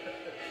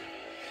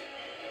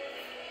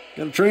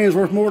 Got a trans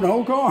worth more than the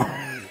whole car.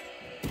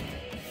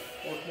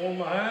 Worth more than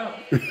my house.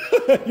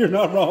 You're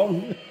not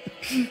wrong.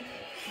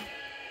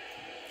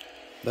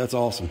 That's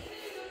awesome.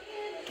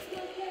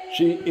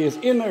 She is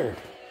in there.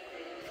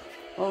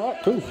 All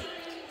right, cool.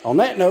 On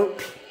that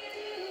note,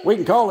 we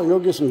can call and go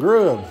get some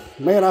grub.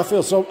 Man, I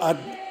feel so...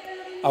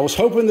 I was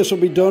hoping this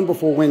would be done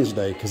before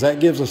Wednesday, because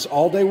that gives us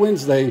all day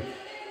Wednesday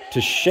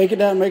to shake it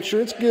down, make sure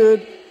it's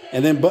good,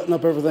 and then button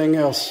up everything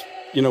else,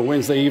 you know,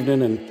 Wednesday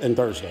evening and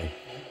Thursday.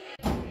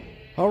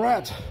 All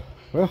right.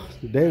 Well,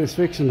 Daddy's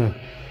fixing to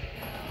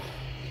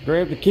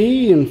grab the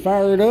key and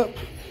fire it up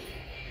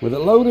with it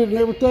loaded and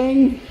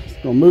everything.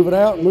 Gonna move it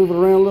out and move it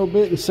around a little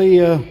bit and see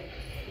how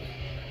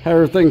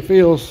everything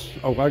feels.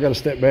 Oh, I got to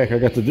step back. I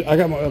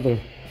got my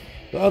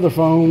other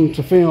phone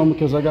to film,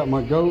 because I got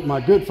my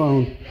good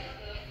phone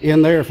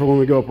in there for when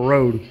we go up a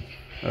road.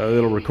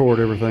 It'll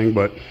record everything,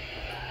 but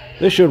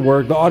this should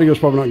work. The audio is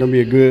probably not going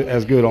to be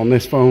as good on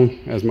this phone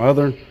as my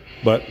other,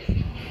 but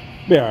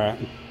be all right.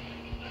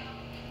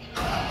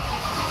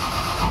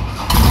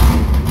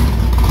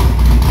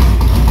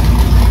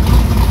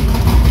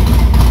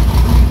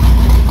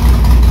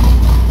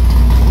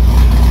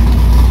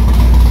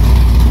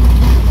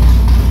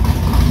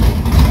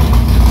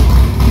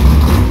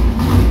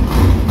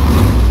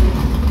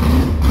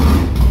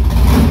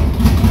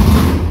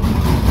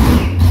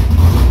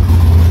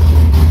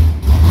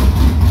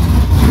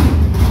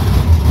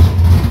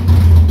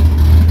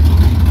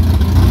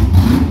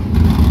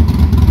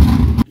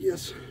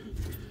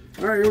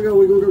 All right, here we go.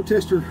 We're going to go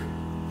test her.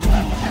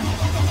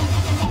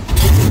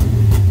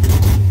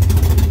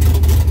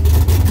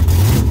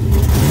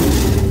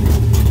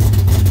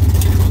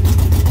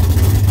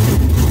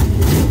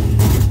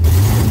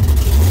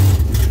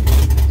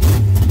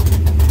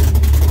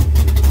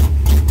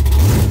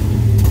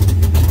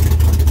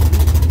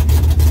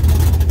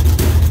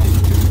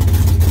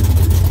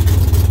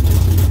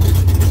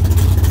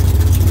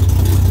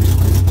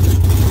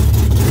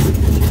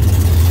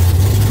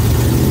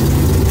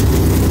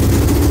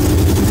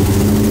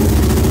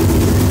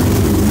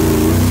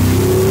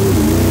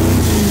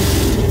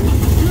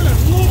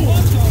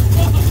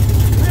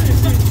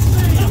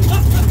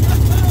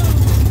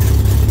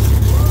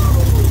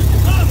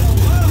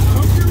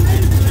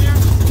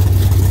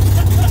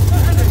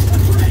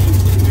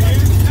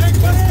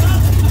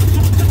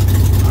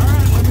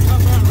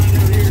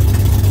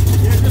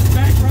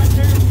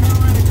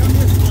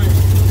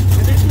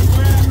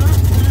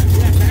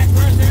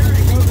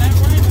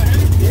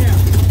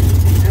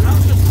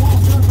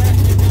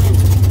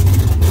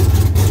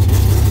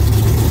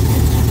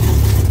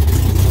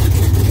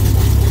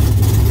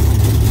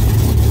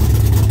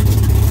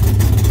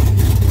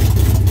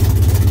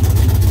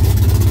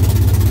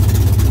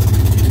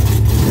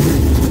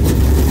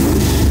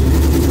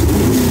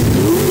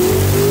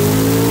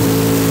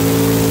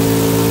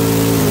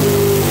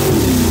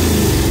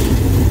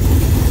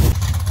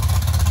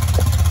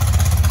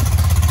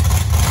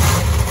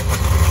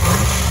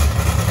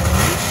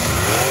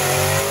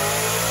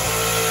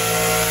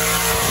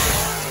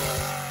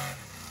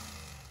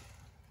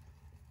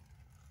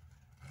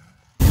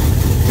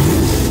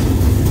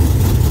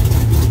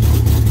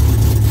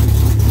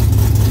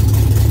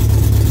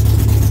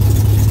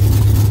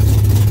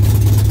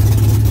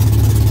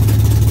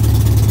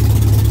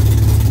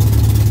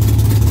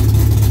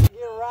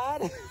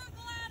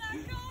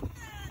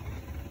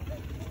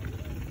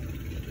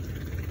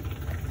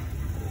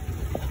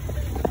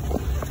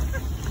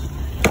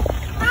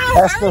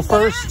 That's the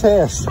first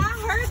test. I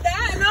heard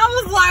that and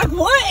I was like,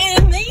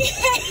 what in the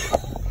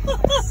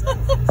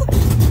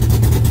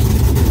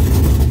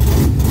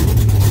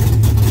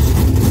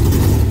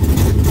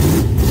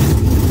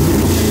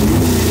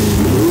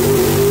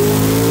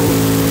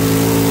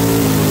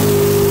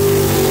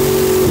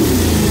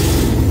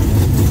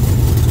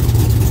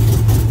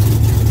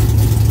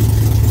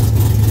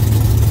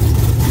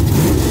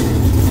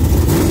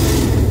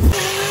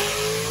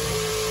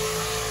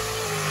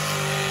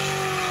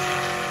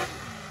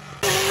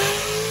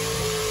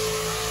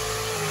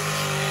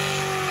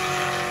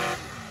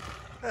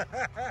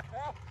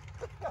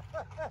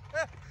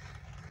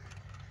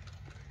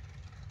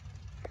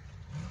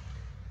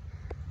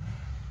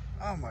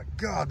Oh my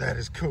God, that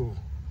is cool.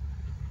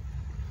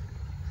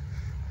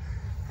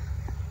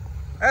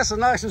 That's the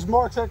nicest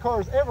marks that car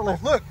has ever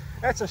left. Look,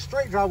 that's a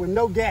straight drive with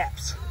no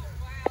gaps.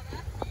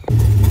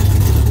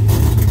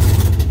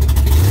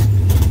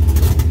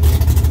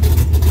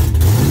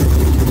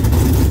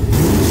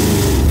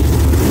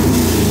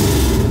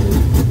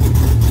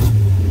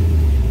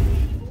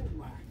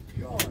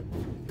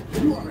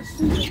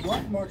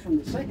 From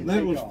the second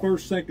that was off.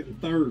 first, second, and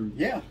third.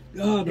 Yeah.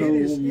 God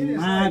it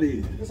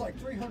almighty. It's like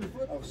 300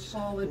 foot of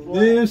solid black.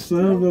 This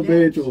son of a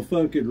bitch will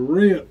fucking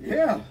rip.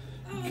 Yeah.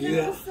 Oh,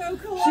 that was so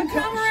cool. I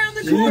come around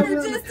the corner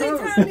just in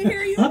time to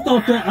hear you. I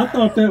thought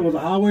that was a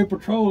highway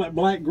patrol, that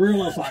black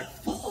grill. I was like,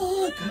 fuck.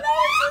 No, it's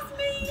just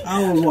me.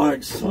 I was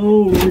like,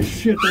 holy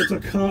shit, that's a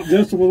cop.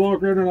 Justin would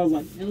walk around and I was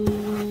like,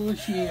 oh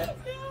shit. No, it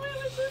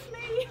was just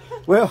me.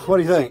 Well, what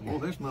do you think? Well,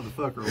 this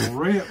motherfucker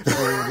ripped.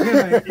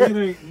 It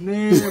ain't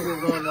never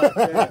run like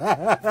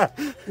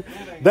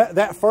that.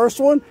 That first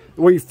one,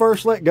 where you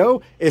first let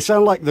go, it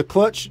sounded like the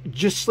clutch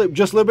just slipped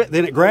just a little bit,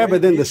 then it grabbed,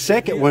 and then the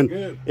second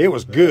one, it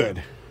was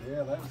good.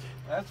 Yeah,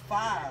 that's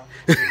 5.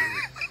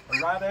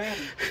 Right at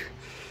it.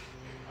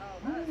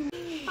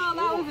 Oh,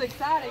 that was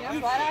exciting. I'm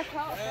glad I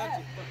caught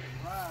that.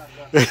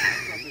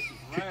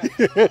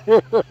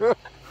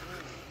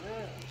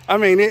 I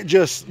mean, it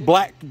just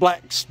black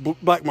marks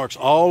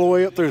all the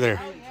way up through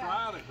there.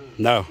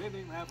 No.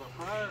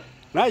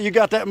 Now you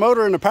got that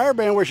motor in the power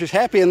band where she's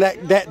happy, and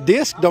that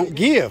disc don't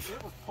give.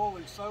 It was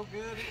pulling so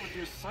good, it was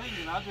just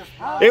singing.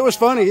 It was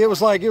funny. It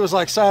was like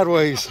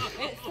sideways.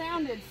 It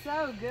sounded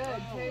so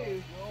good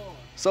too.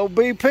 So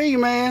BP,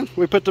 man,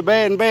 we put the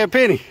bad in bad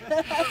penny.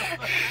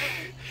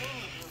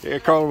 Yeah,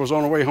 Carla was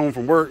on her way home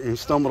from work and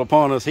stumbled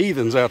upon us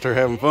heathens out there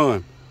having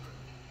fun.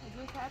 It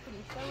just happened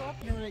to show up.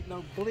 There ain't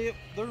no blip.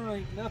 There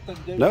ain't nothing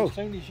to do No. as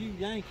soon as you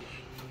yank it.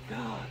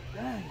 God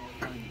dang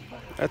it.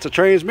 That's a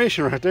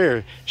transmission right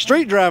there.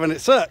 Street driving,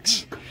 it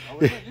sucks.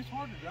 It's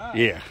hard to drive.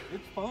 Yeah.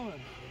 It's fun.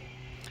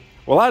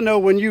 Well, I know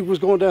when you was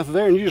going down through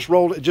there and you just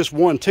rolled it just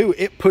 1-2,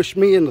 it pushed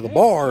me into the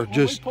bar. When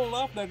Just we pulled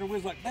off there, it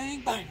was like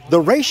bang, bang. the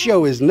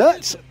ratio is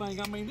nuts. That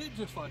thing, I mean, it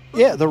just like,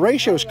 Yeah, the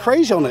ratio is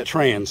crazy on that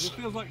trans. it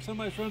feels like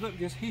somebody runs up and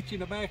just hits you in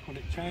the back when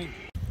it changes.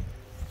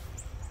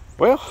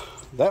 Well,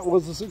 that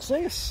was a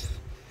success.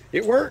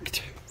 It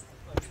worked.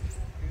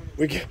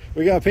 We got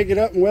to pick it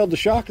up and weld the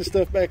shock and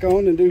stuff back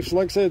on and do,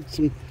 like I said,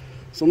 some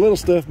little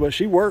stuff, but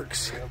she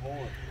works. Yeah, boy.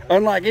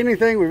 Unlike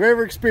anything we've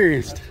ever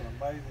experienced.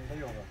 That's an amazing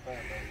deal right there,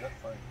 though. That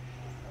thing.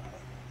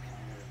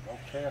 Don't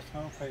cast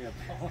hump heads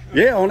on it.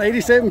 Yeah, on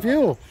 87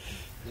 fuel.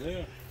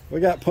 Yeah. We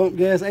got pump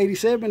gas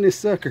 87 in this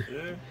sucker.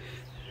 Yeah.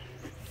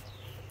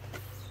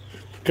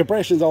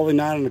 Compression's only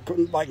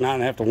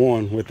 9.5 to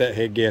 1 with that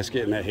head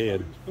gasket and that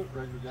head. Just put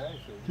regular gas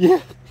in. Yeah.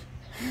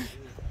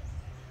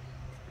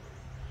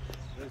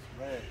 That's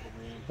rad,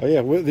 man. Oh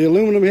yeah, with the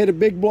aluminum headed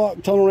big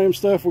block tunnel ram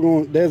stuff,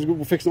 we're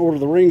fixing to order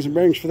the rings and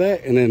bearings for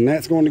that, and then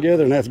that's going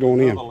together and that's going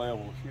in. Another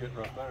level of shit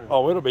right there.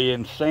 Oh, it'll be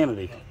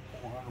insanity.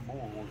 400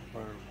 more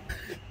horsepower.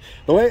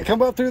 The way it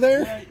come up through It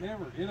there. ain't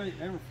never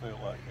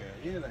felt like that.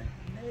 It ain't never.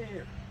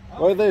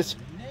 Well, it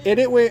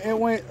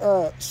went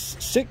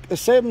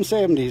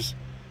 770s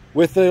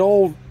with the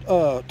old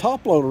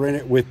top loader in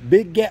it with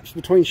big gaps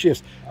between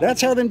shifts. That's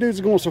how them dudes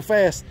are going so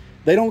fast.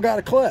 They don't got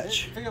a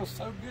clutch. It feels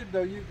so good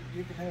though. You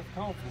can have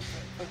confidence.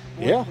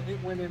 Yeah. When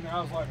it went in there,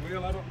 I was like,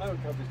 well, I don't know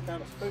because it's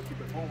kind of spooky.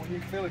 But boy, when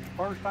you feel it the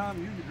first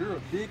time, you're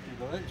addicted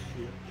to that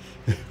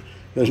shit.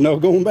 There's no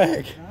going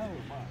back. Oh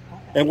my God.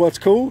 And what's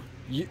cool,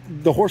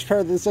 the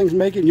horsepower that this thing's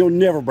making, you'll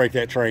never break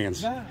that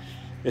trans. No.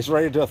 It's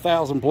rated to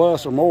 1,000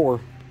 plus or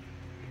more.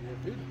 Yeah,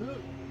 it's hooked.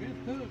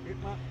 It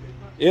might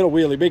It'll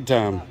wheelie big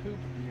time. hook again.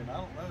 I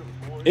don't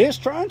know. Boy, It's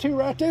trying to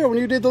right there. When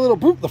you did the little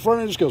boop, the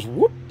front end just goes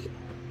whoop. good.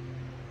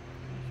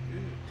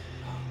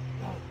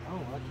 Oh, I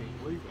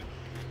can't believe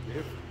it.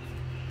 Different.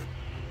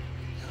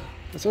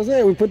 That's what I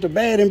said. We put the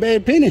bad in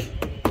bad penny.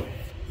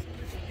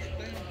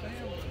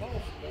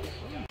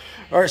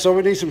 All right, so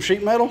we need some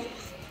sheet metal,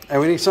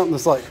 and we need something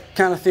that's like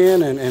kind of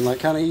thin and like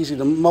kind of easy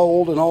to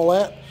mold and all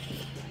that.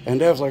 And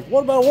Dev's like,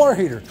 what about a water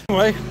heater?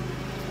 Anyway,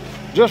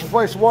 just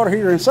replaced the water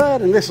heater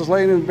inside, and this is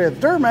laying in the bed.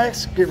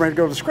 Duramax, getting ready to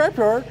go to the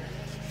scrapyard.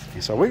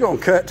 So we're gonna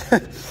cut.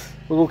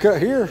 We're gonna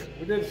cut here.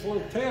 We did this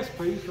little test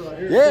piece right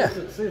here. Yeah.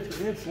 See if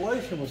the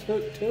insulation was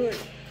hooked to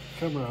it.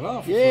 Coming right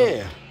off.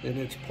 Yeah. And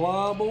it's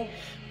pliable.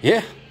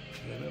 Yeah.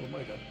 And it'll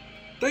make a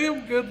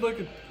damn good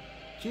looking,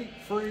 cheap,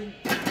 free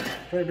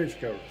transmission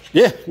cover.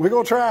 Yeah, we're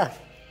gonna try.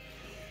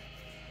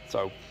 So,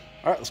 all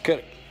right, let's cut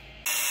it.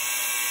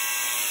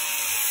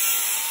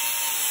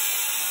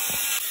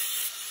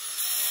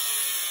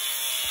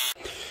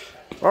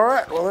 All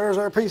right, well, there's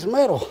our piece of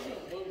metal.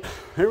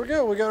 Here we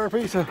go. We got our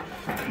piece of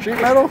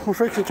sheet metal. We're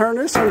fixing to turn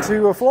this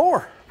into a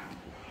floor.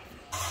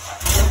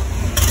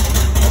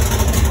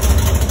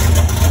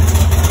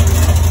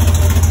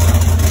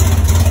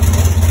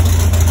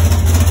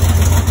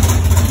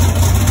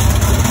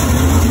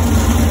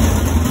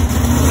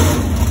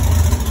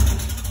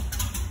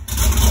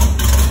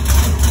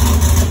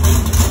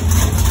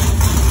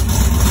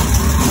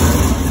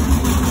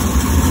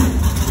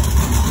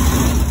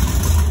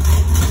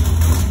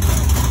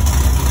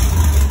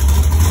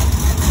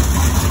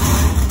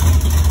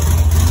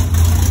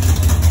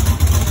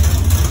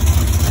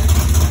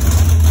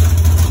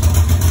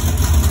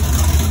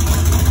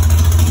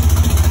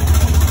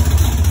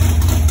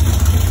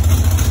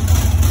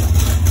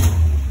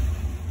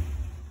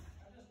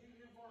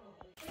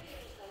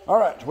 All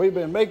right, we've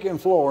been making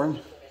flooring.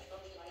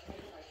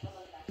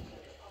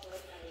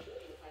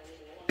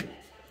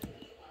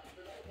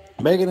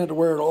 Making it to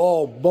where it'll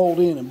all bolt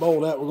in and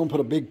bolt out. We're gonna put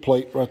a big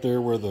plate right there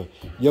where the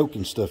yoke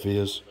and stuff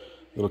is.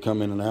 It'll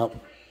come in and out.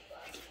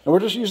 And we're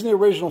just using the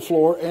original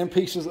floor and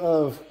pieces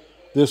of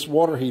this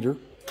water heater.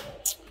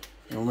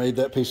 And we made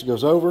that piece that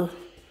goes over.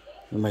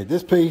 We made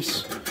this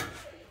piece.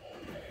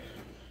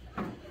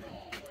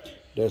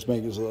 Let's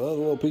make this other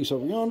little piece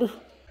over yonder.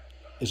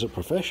 Is it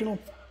professional?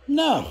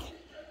 No.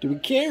 Do we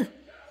care?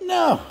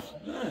 No.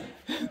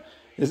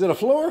 Is it a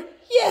floor?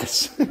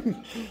 Yes.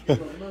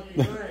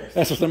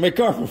 That's what they make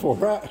carpet for,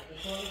 right?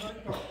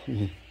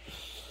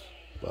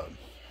 But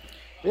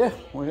yeah,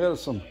 we had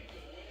some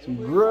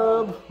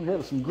grub. We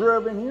had some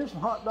grub in here,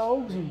 some hot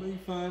dogs. It'll be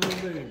fine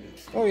and dandy.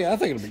 Oh yeah, I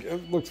think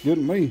it looks good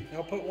to me.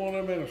 I'll put one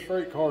of them in a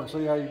straight car and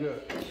see how you do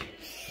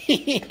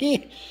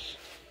it.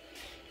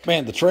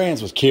 Man, the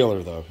trans was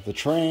killer though. The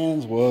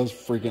trans was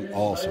freaking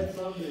awesome.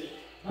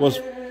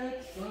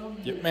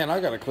 Yeah, man, I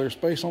got a clear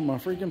space on my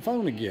freaking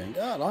phone again.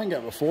 God, I ain't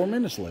got but 4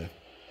 minutes left.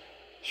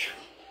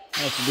 I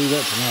have to do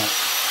that tonight.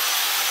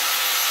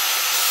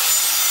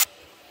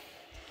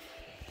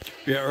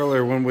 Yeah,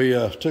 earlier when we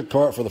took the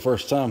car out for the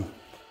first time,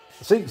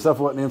 the seat and stuff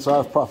wasn't inside, it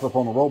was propped up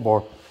on the roll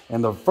bar.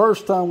 And the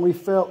first time we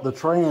felt the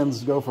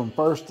trans go from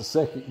first to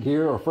second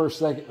gear or first,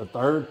 second to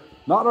third,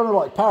 not under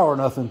like power or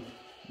nothing,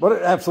 but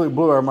it absolutely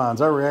blew our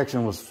minds. Our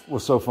reaction was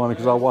so funny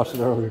because I watched it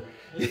earlier.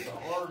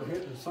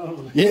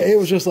 Yeah, it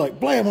was just like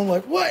blam. I'm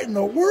like, what in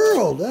the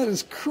world? That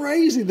is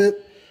crazy.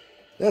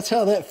 That's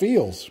how that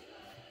feels.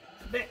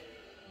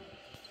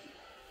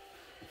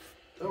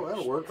 Oh,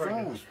 that'll work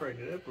fine.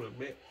 Straighten it up a little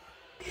bit.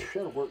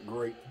 That'll work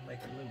great. Make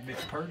it a little bit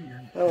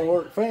prettier. That'll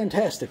work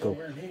fantastical.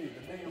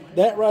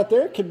 That right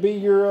there could be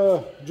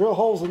your drill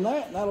holes in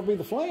that, and that'll be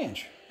the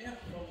flange.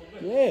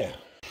 Yeah.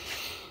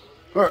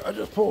 All right, I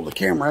just pulled the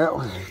camera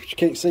out. You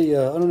can't see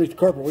underneath the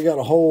carpet. We got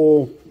a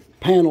whole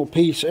panel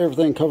piece.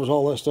 Everything covers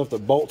all that stuff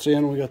that bolts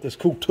in. We got this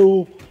cool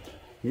tool.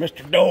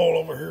 Mr. Dole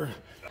over here.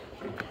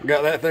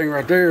 Got that thing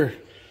right there.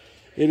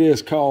 It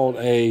is called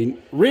a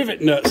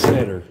rivet nut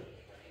setter.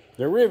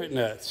 They're rivet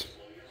nuts.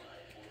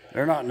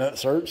 They're not nut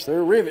certs.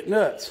 They're rivet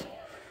nuts.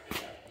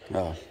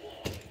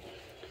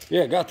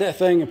 Yeah, got that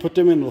thing and put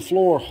them into the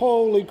floor.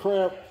 Holy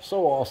crap.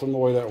 So awesome the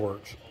way that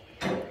works.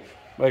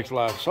 Makes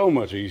life so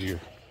much easier.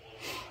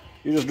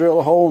 You just drill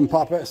a hole and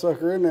pop that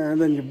sucker in there,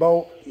 and then you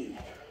bolt.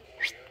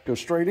 Go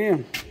straight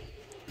in.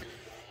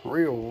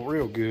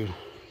 Real good.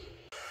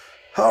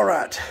 All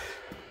right.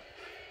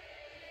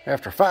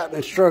 After fighting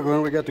and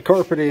struggling, we got the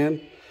carpet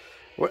in.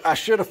 I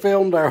should have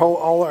filmed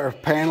all our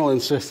paneling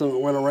system that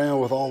went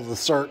around with all the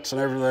certs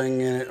and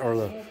everything in it,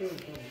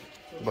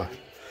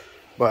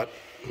 but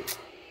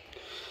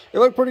it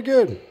looked pretty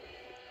good.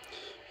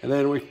 And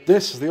then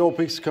this is the old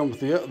piece that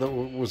comes with that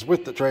was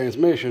with the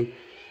transmission.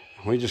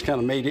 We just kind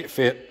of made it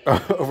fit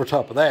over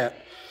top of that.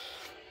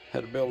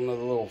 Had to build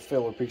another little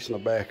filler piece in the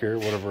back here,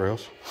 whatever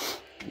else.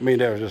 Me and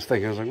Dad was just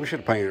thinking, I was like, we should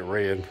have painted it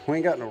red. We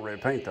ain't got no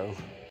red paint though.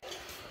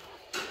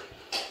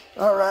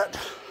 All right.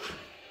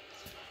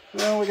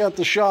 Well, we got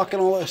the shock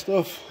and all that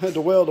stuff. Had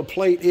to weld a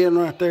plate in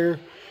right there,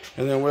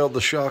 and then weld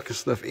the shock and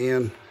stuff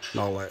in and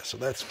all that. So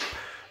that's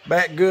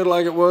back good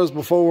like it was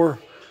before.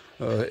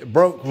 It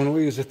broke when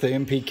we was at the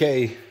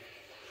MPK,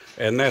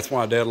 and that's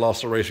why Dad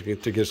lost the race to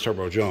get his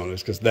turbo John.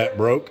 It's because that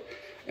broke,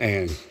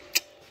 and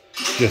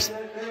just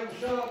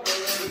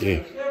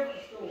yeah.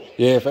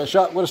 If that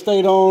shock would have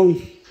stayed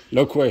on,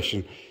 no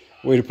question,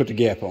 we'd have put the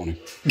gap on him.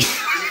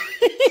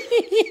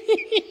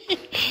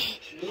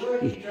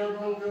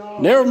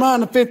 Never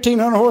mind the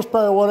 1,500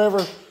 horsepower or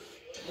whatever.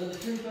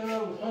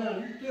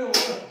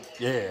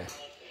 Yeah.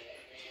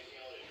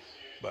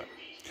 But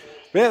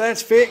yeah,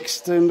 that's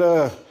fixed, and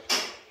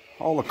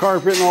all the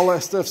carpet and all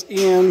that stuff's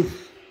in.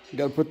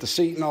 Got to put the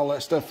seat and all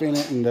that stuff in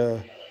it,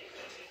 and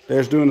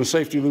Dad's doing the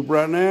safety loop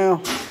right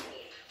now.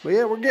 But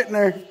yeah, we're getting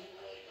there.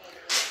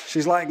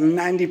 She's like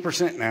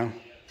 90% now.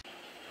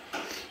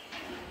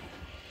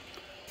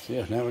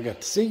 Yeah, now we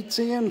got the seats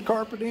in,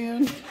 carpet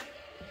in.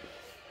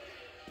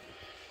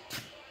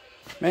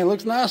 Man, it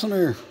looks nice in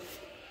there.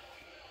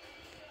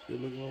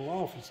 It look a little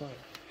awful, so.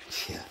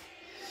 Yeah.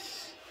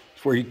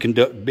 It's where you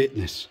conduct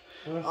business.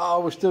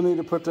 Oh, we still need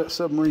to put that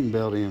submarine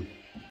belt in.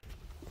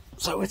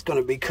 So it's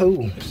gonna be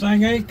cool. This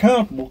thing ain't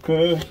comfortable,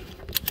 cuz.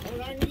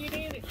 Well, I can get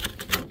in it.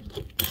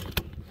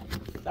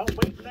 Don't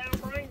beat the damn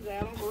brains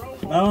out on the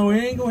road. No, we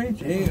ain't gonna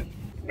hit your head.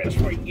 Best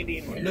way you get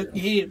in there. Look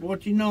your head,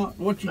 what you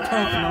talking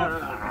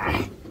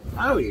about?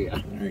 Oh, yeah.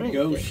 There you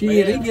go.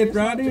 Shit, he gets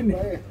right in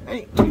there.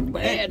 Ain't too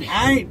bad.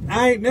 I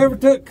ain't never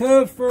took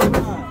Cuz for a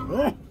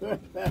ride.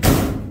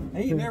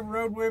 He ain't never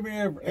rode with me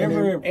ever.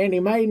 And he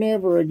may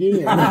never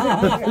again.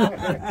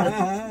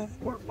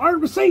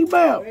 Where's the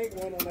seatbelt?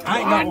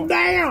 God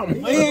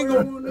damn! We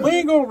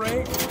ain't gonna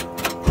wreck.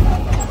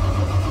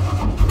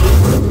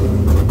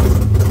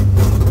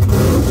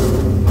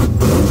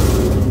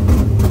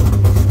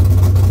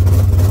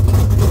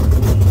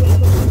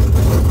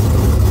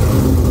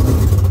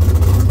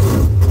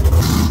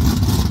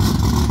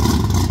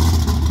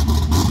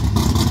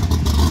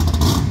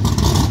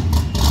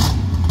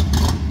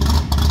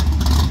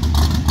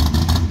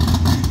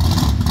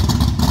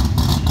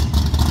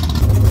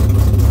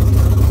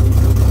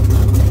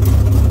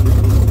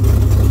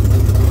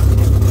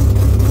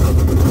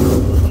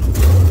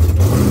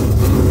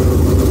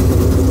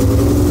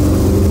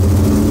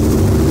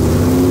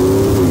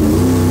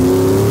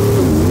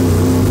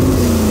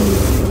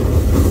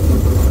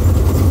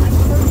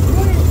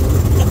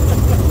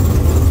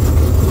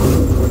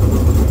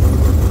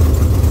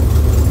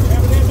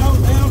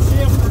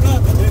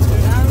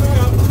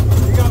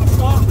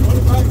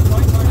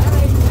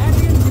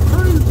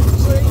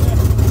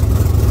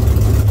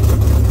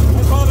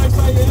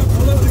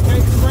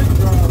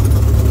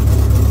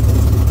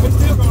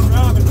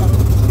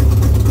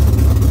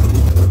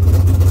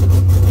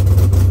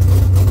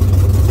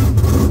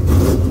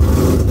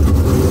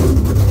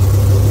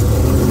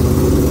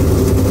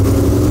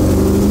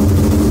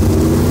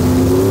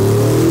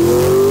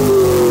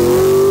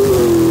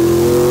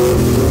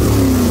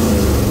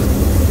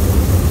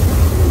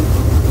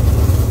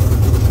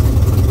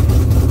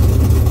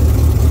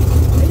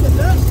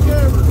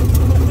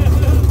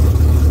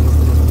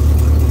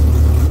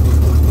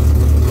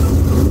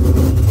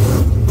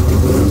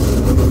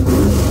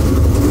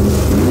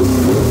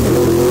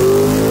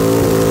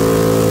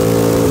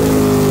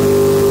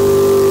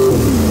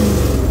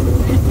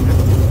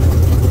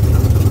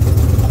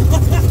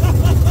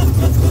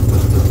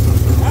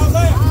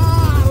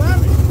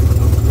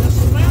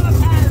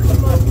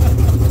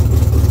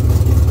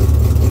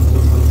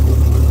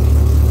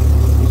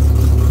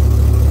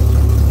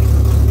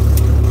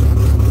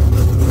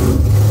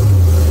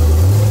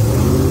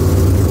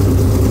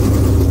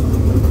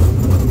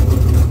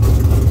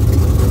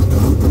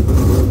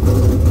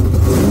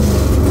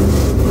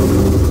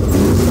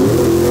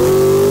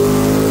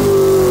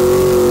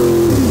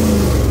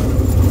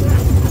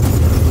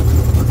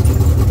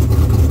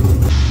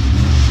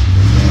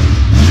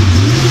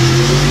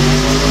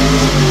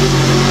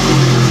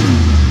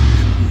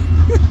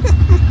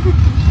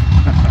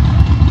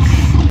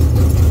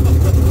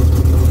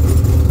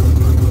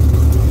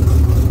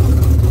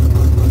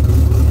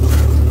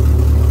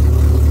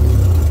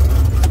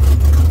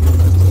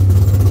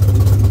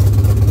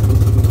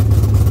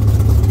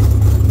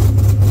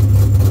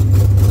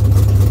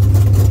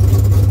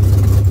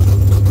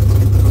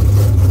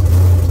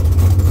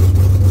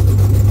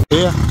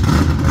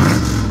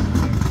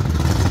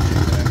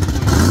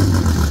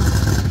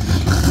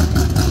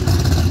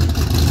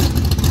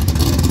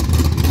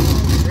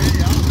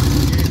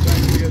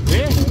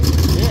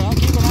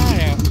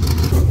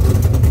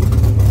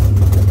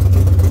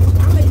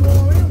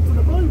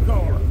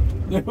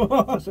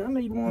 I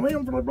need one of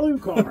them for the blue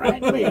car.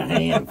 That'd be a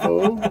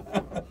handful.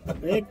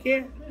 Heck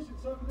yeah.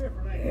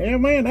 Yeah,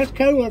 man, that's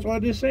cool. That's what I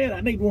just said. I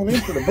need one of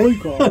them for the blue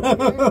car.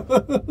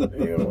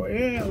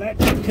 Yeah,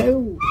 that's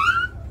cool.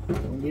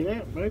 Gonna be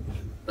that, baby.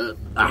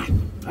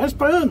 That's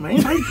fun,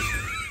 man.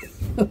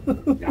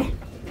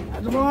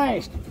 That's a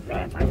blast.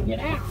 If I can get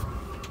out.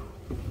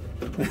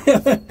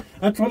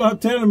 That's what I'm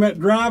telling him. That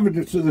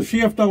driving, so the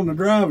shift on the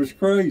drive is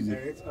crazy.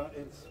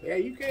 Yeah,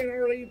 you can't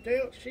hardly even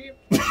tell it's shift.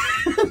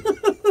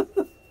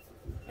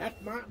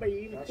 That might be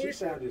even quicker. She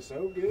sounded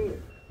so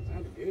good.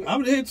 Sounded good.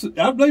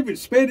 I believe it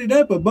sped it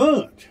up a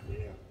bunch.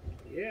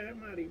 Yeah, it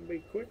might even be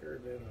quicker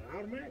than an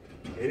automatic.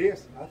 It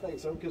is. I think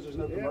so because there's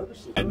no converter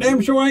system. That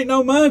damn sure ain't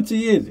no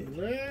Muncie, is it?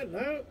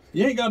 No.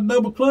 You ain't got to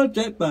double clutch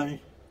that thing.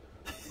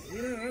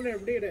 You know, I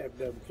never did have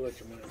double clutch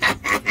in mine.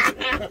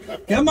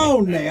 Come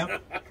on now.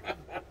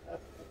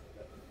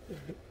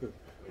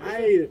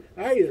 I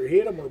either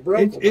hit them or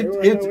broke them.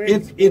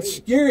 It's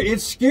scary.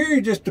 It's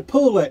scary just to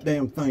pull that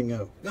damn thing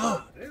up.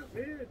 God.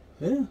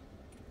 Yeah.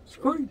 It's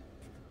great.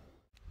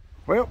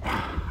 Well,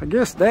 I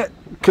guess that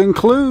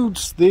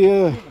concludes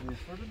the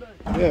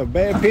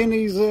Bad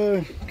Penny's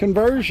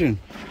conversion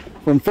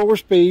from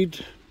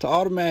 4-speed to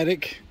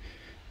automatic.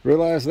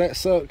 Realize that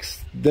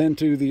sucks. Then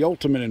to the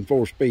ultimate in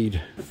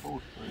 4-speed.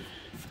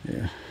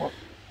 Yeah.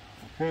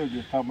 could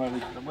just talking about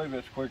it. I believe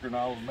it's quicker than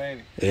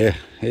automatic. Yeah,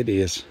 it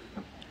is.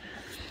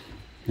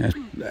 That's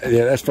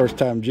the first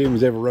time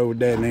Jimmy's ever rode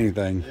that in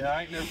anything. Yeah,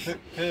 I ain't never took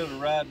Phil to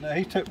ride.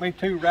 He took me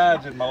 2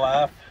 rides in my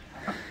life.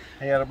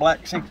 He had a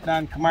black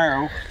 69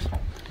 Camaro.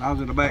 I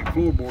was in the back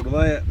floorboard of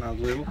that when I was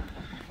little.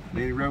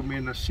 Then he rode me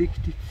in a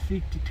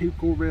 62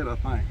 Corvette, I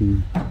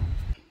think.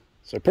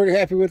 So pretty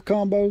happy with the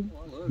combo?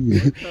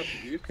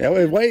 Yeah,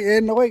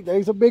 wait,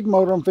 there's a big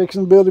motor. I'm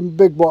fixing to build him a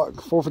big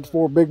block,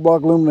 454 big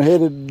block, aluminum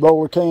headed,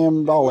 roller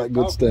cam, all that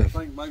good stuff. I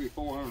think maybe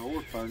 400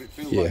 horsepower. It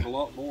feels Yeah. like a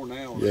lot more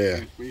now. Yeah.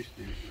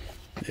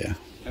 Yeah.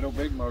 That old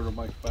big motor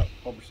makes about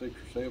probably 6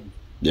 or 7.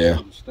 Yeah.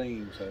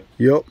 Steam, so.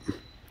 Yep.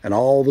 And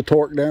all the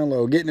torque down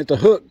low. Getting it to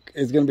hook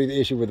is going to be the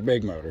issue with the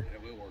big motor. Yeah,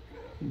 we'll work it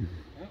out.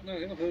 I don't know,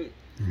 it'll hook.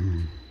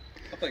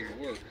 I think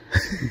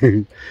it'll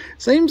work.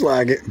 Seems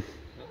like it.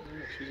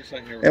 She just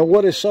ain't never. And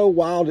what is so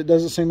wild, it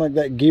doesn't seem like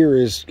that gear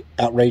is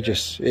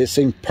outrageous. It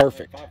seems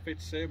perfect.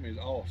 557 is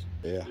awesome.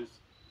 Yeah.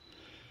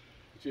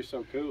 It's just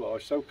so cool. Oh,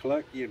 it's so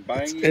clunky and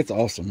banging. It's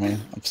awesome,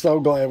 man. I'm so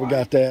glad we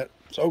got that.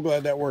 So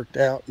glad that worked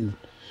out. And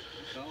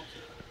It's awesome.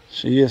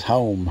 she is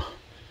home.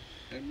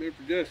 And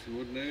Memphis Justin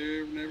would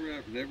never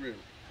happen, never ever.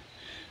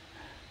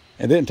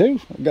 And then too,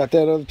 I got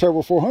that other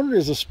Turbo 400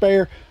 as a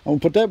spare. I'm gonna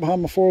put that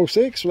behind my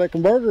 406 with that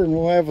converter, and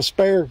we'll have a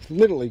spare,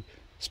 literally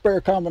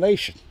spare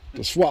combination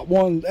to swap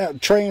one out,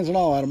 trans and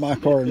all out of my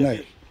car and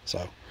that.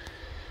 So,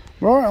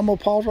 all right, I'm gonna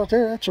pause right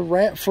there. That's a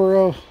wrap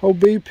for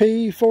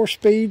OBP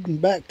 4-speed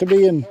and back to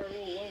being.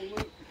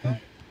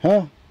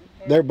 Huh?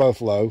 They're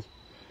both low.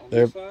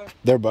 They're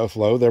both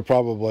low. They're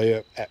probably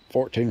at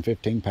 14,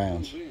 15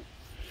 pounds.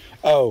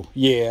 Oh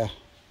yeah.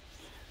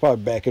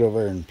 Probably back it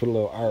over there and put a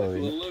little air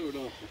in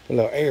it. Put a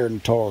little air in the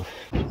tar.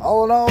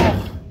 All in all,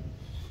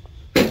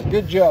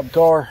 good job,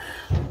 car.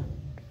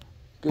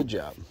 Good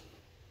job.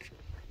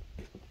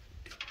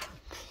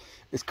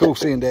 It's cool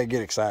seeing Dad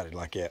get excited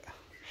like that.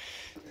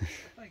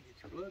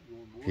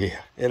 Yeah,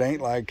 it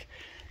ain't like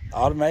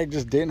automatic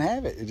just didn't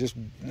have it. It just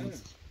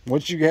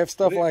once you have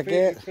stuff like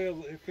that.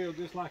 It feels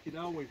just like it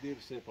always did,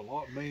 except a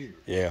lot meaner.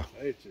 Yeah.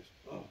 It's just,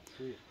 oh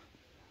shit.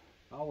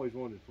 I always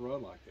wanted it to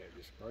run like that.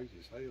 Just crazy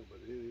as hell, but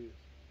it is.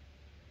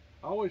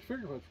 I always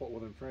figured that's what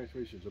one of them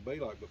transmissions would be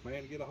like, but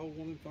man, to get a hold of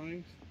one of them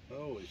things,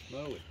 holy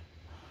smoly.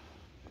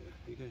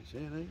 You can't say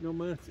it ain't no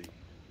money.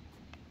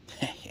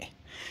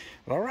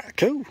 All right,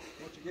 cool.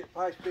 Once you get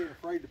past being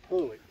afraid to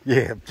pull it.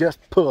 Yeah, just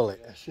pull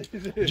it.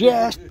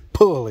 Just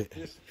pull it.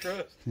 Just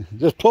trust.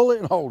 Just pull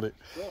it and hold it.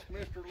 Trust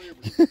Mr.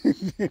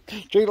 Liberty.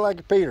 Treat it like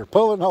a Peter.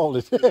 Pull it and hold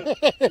it. Just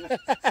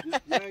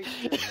yank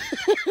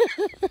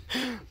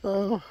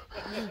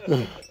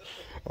it.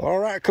 All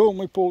right, cool.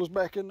 Let me pull this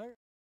back in there.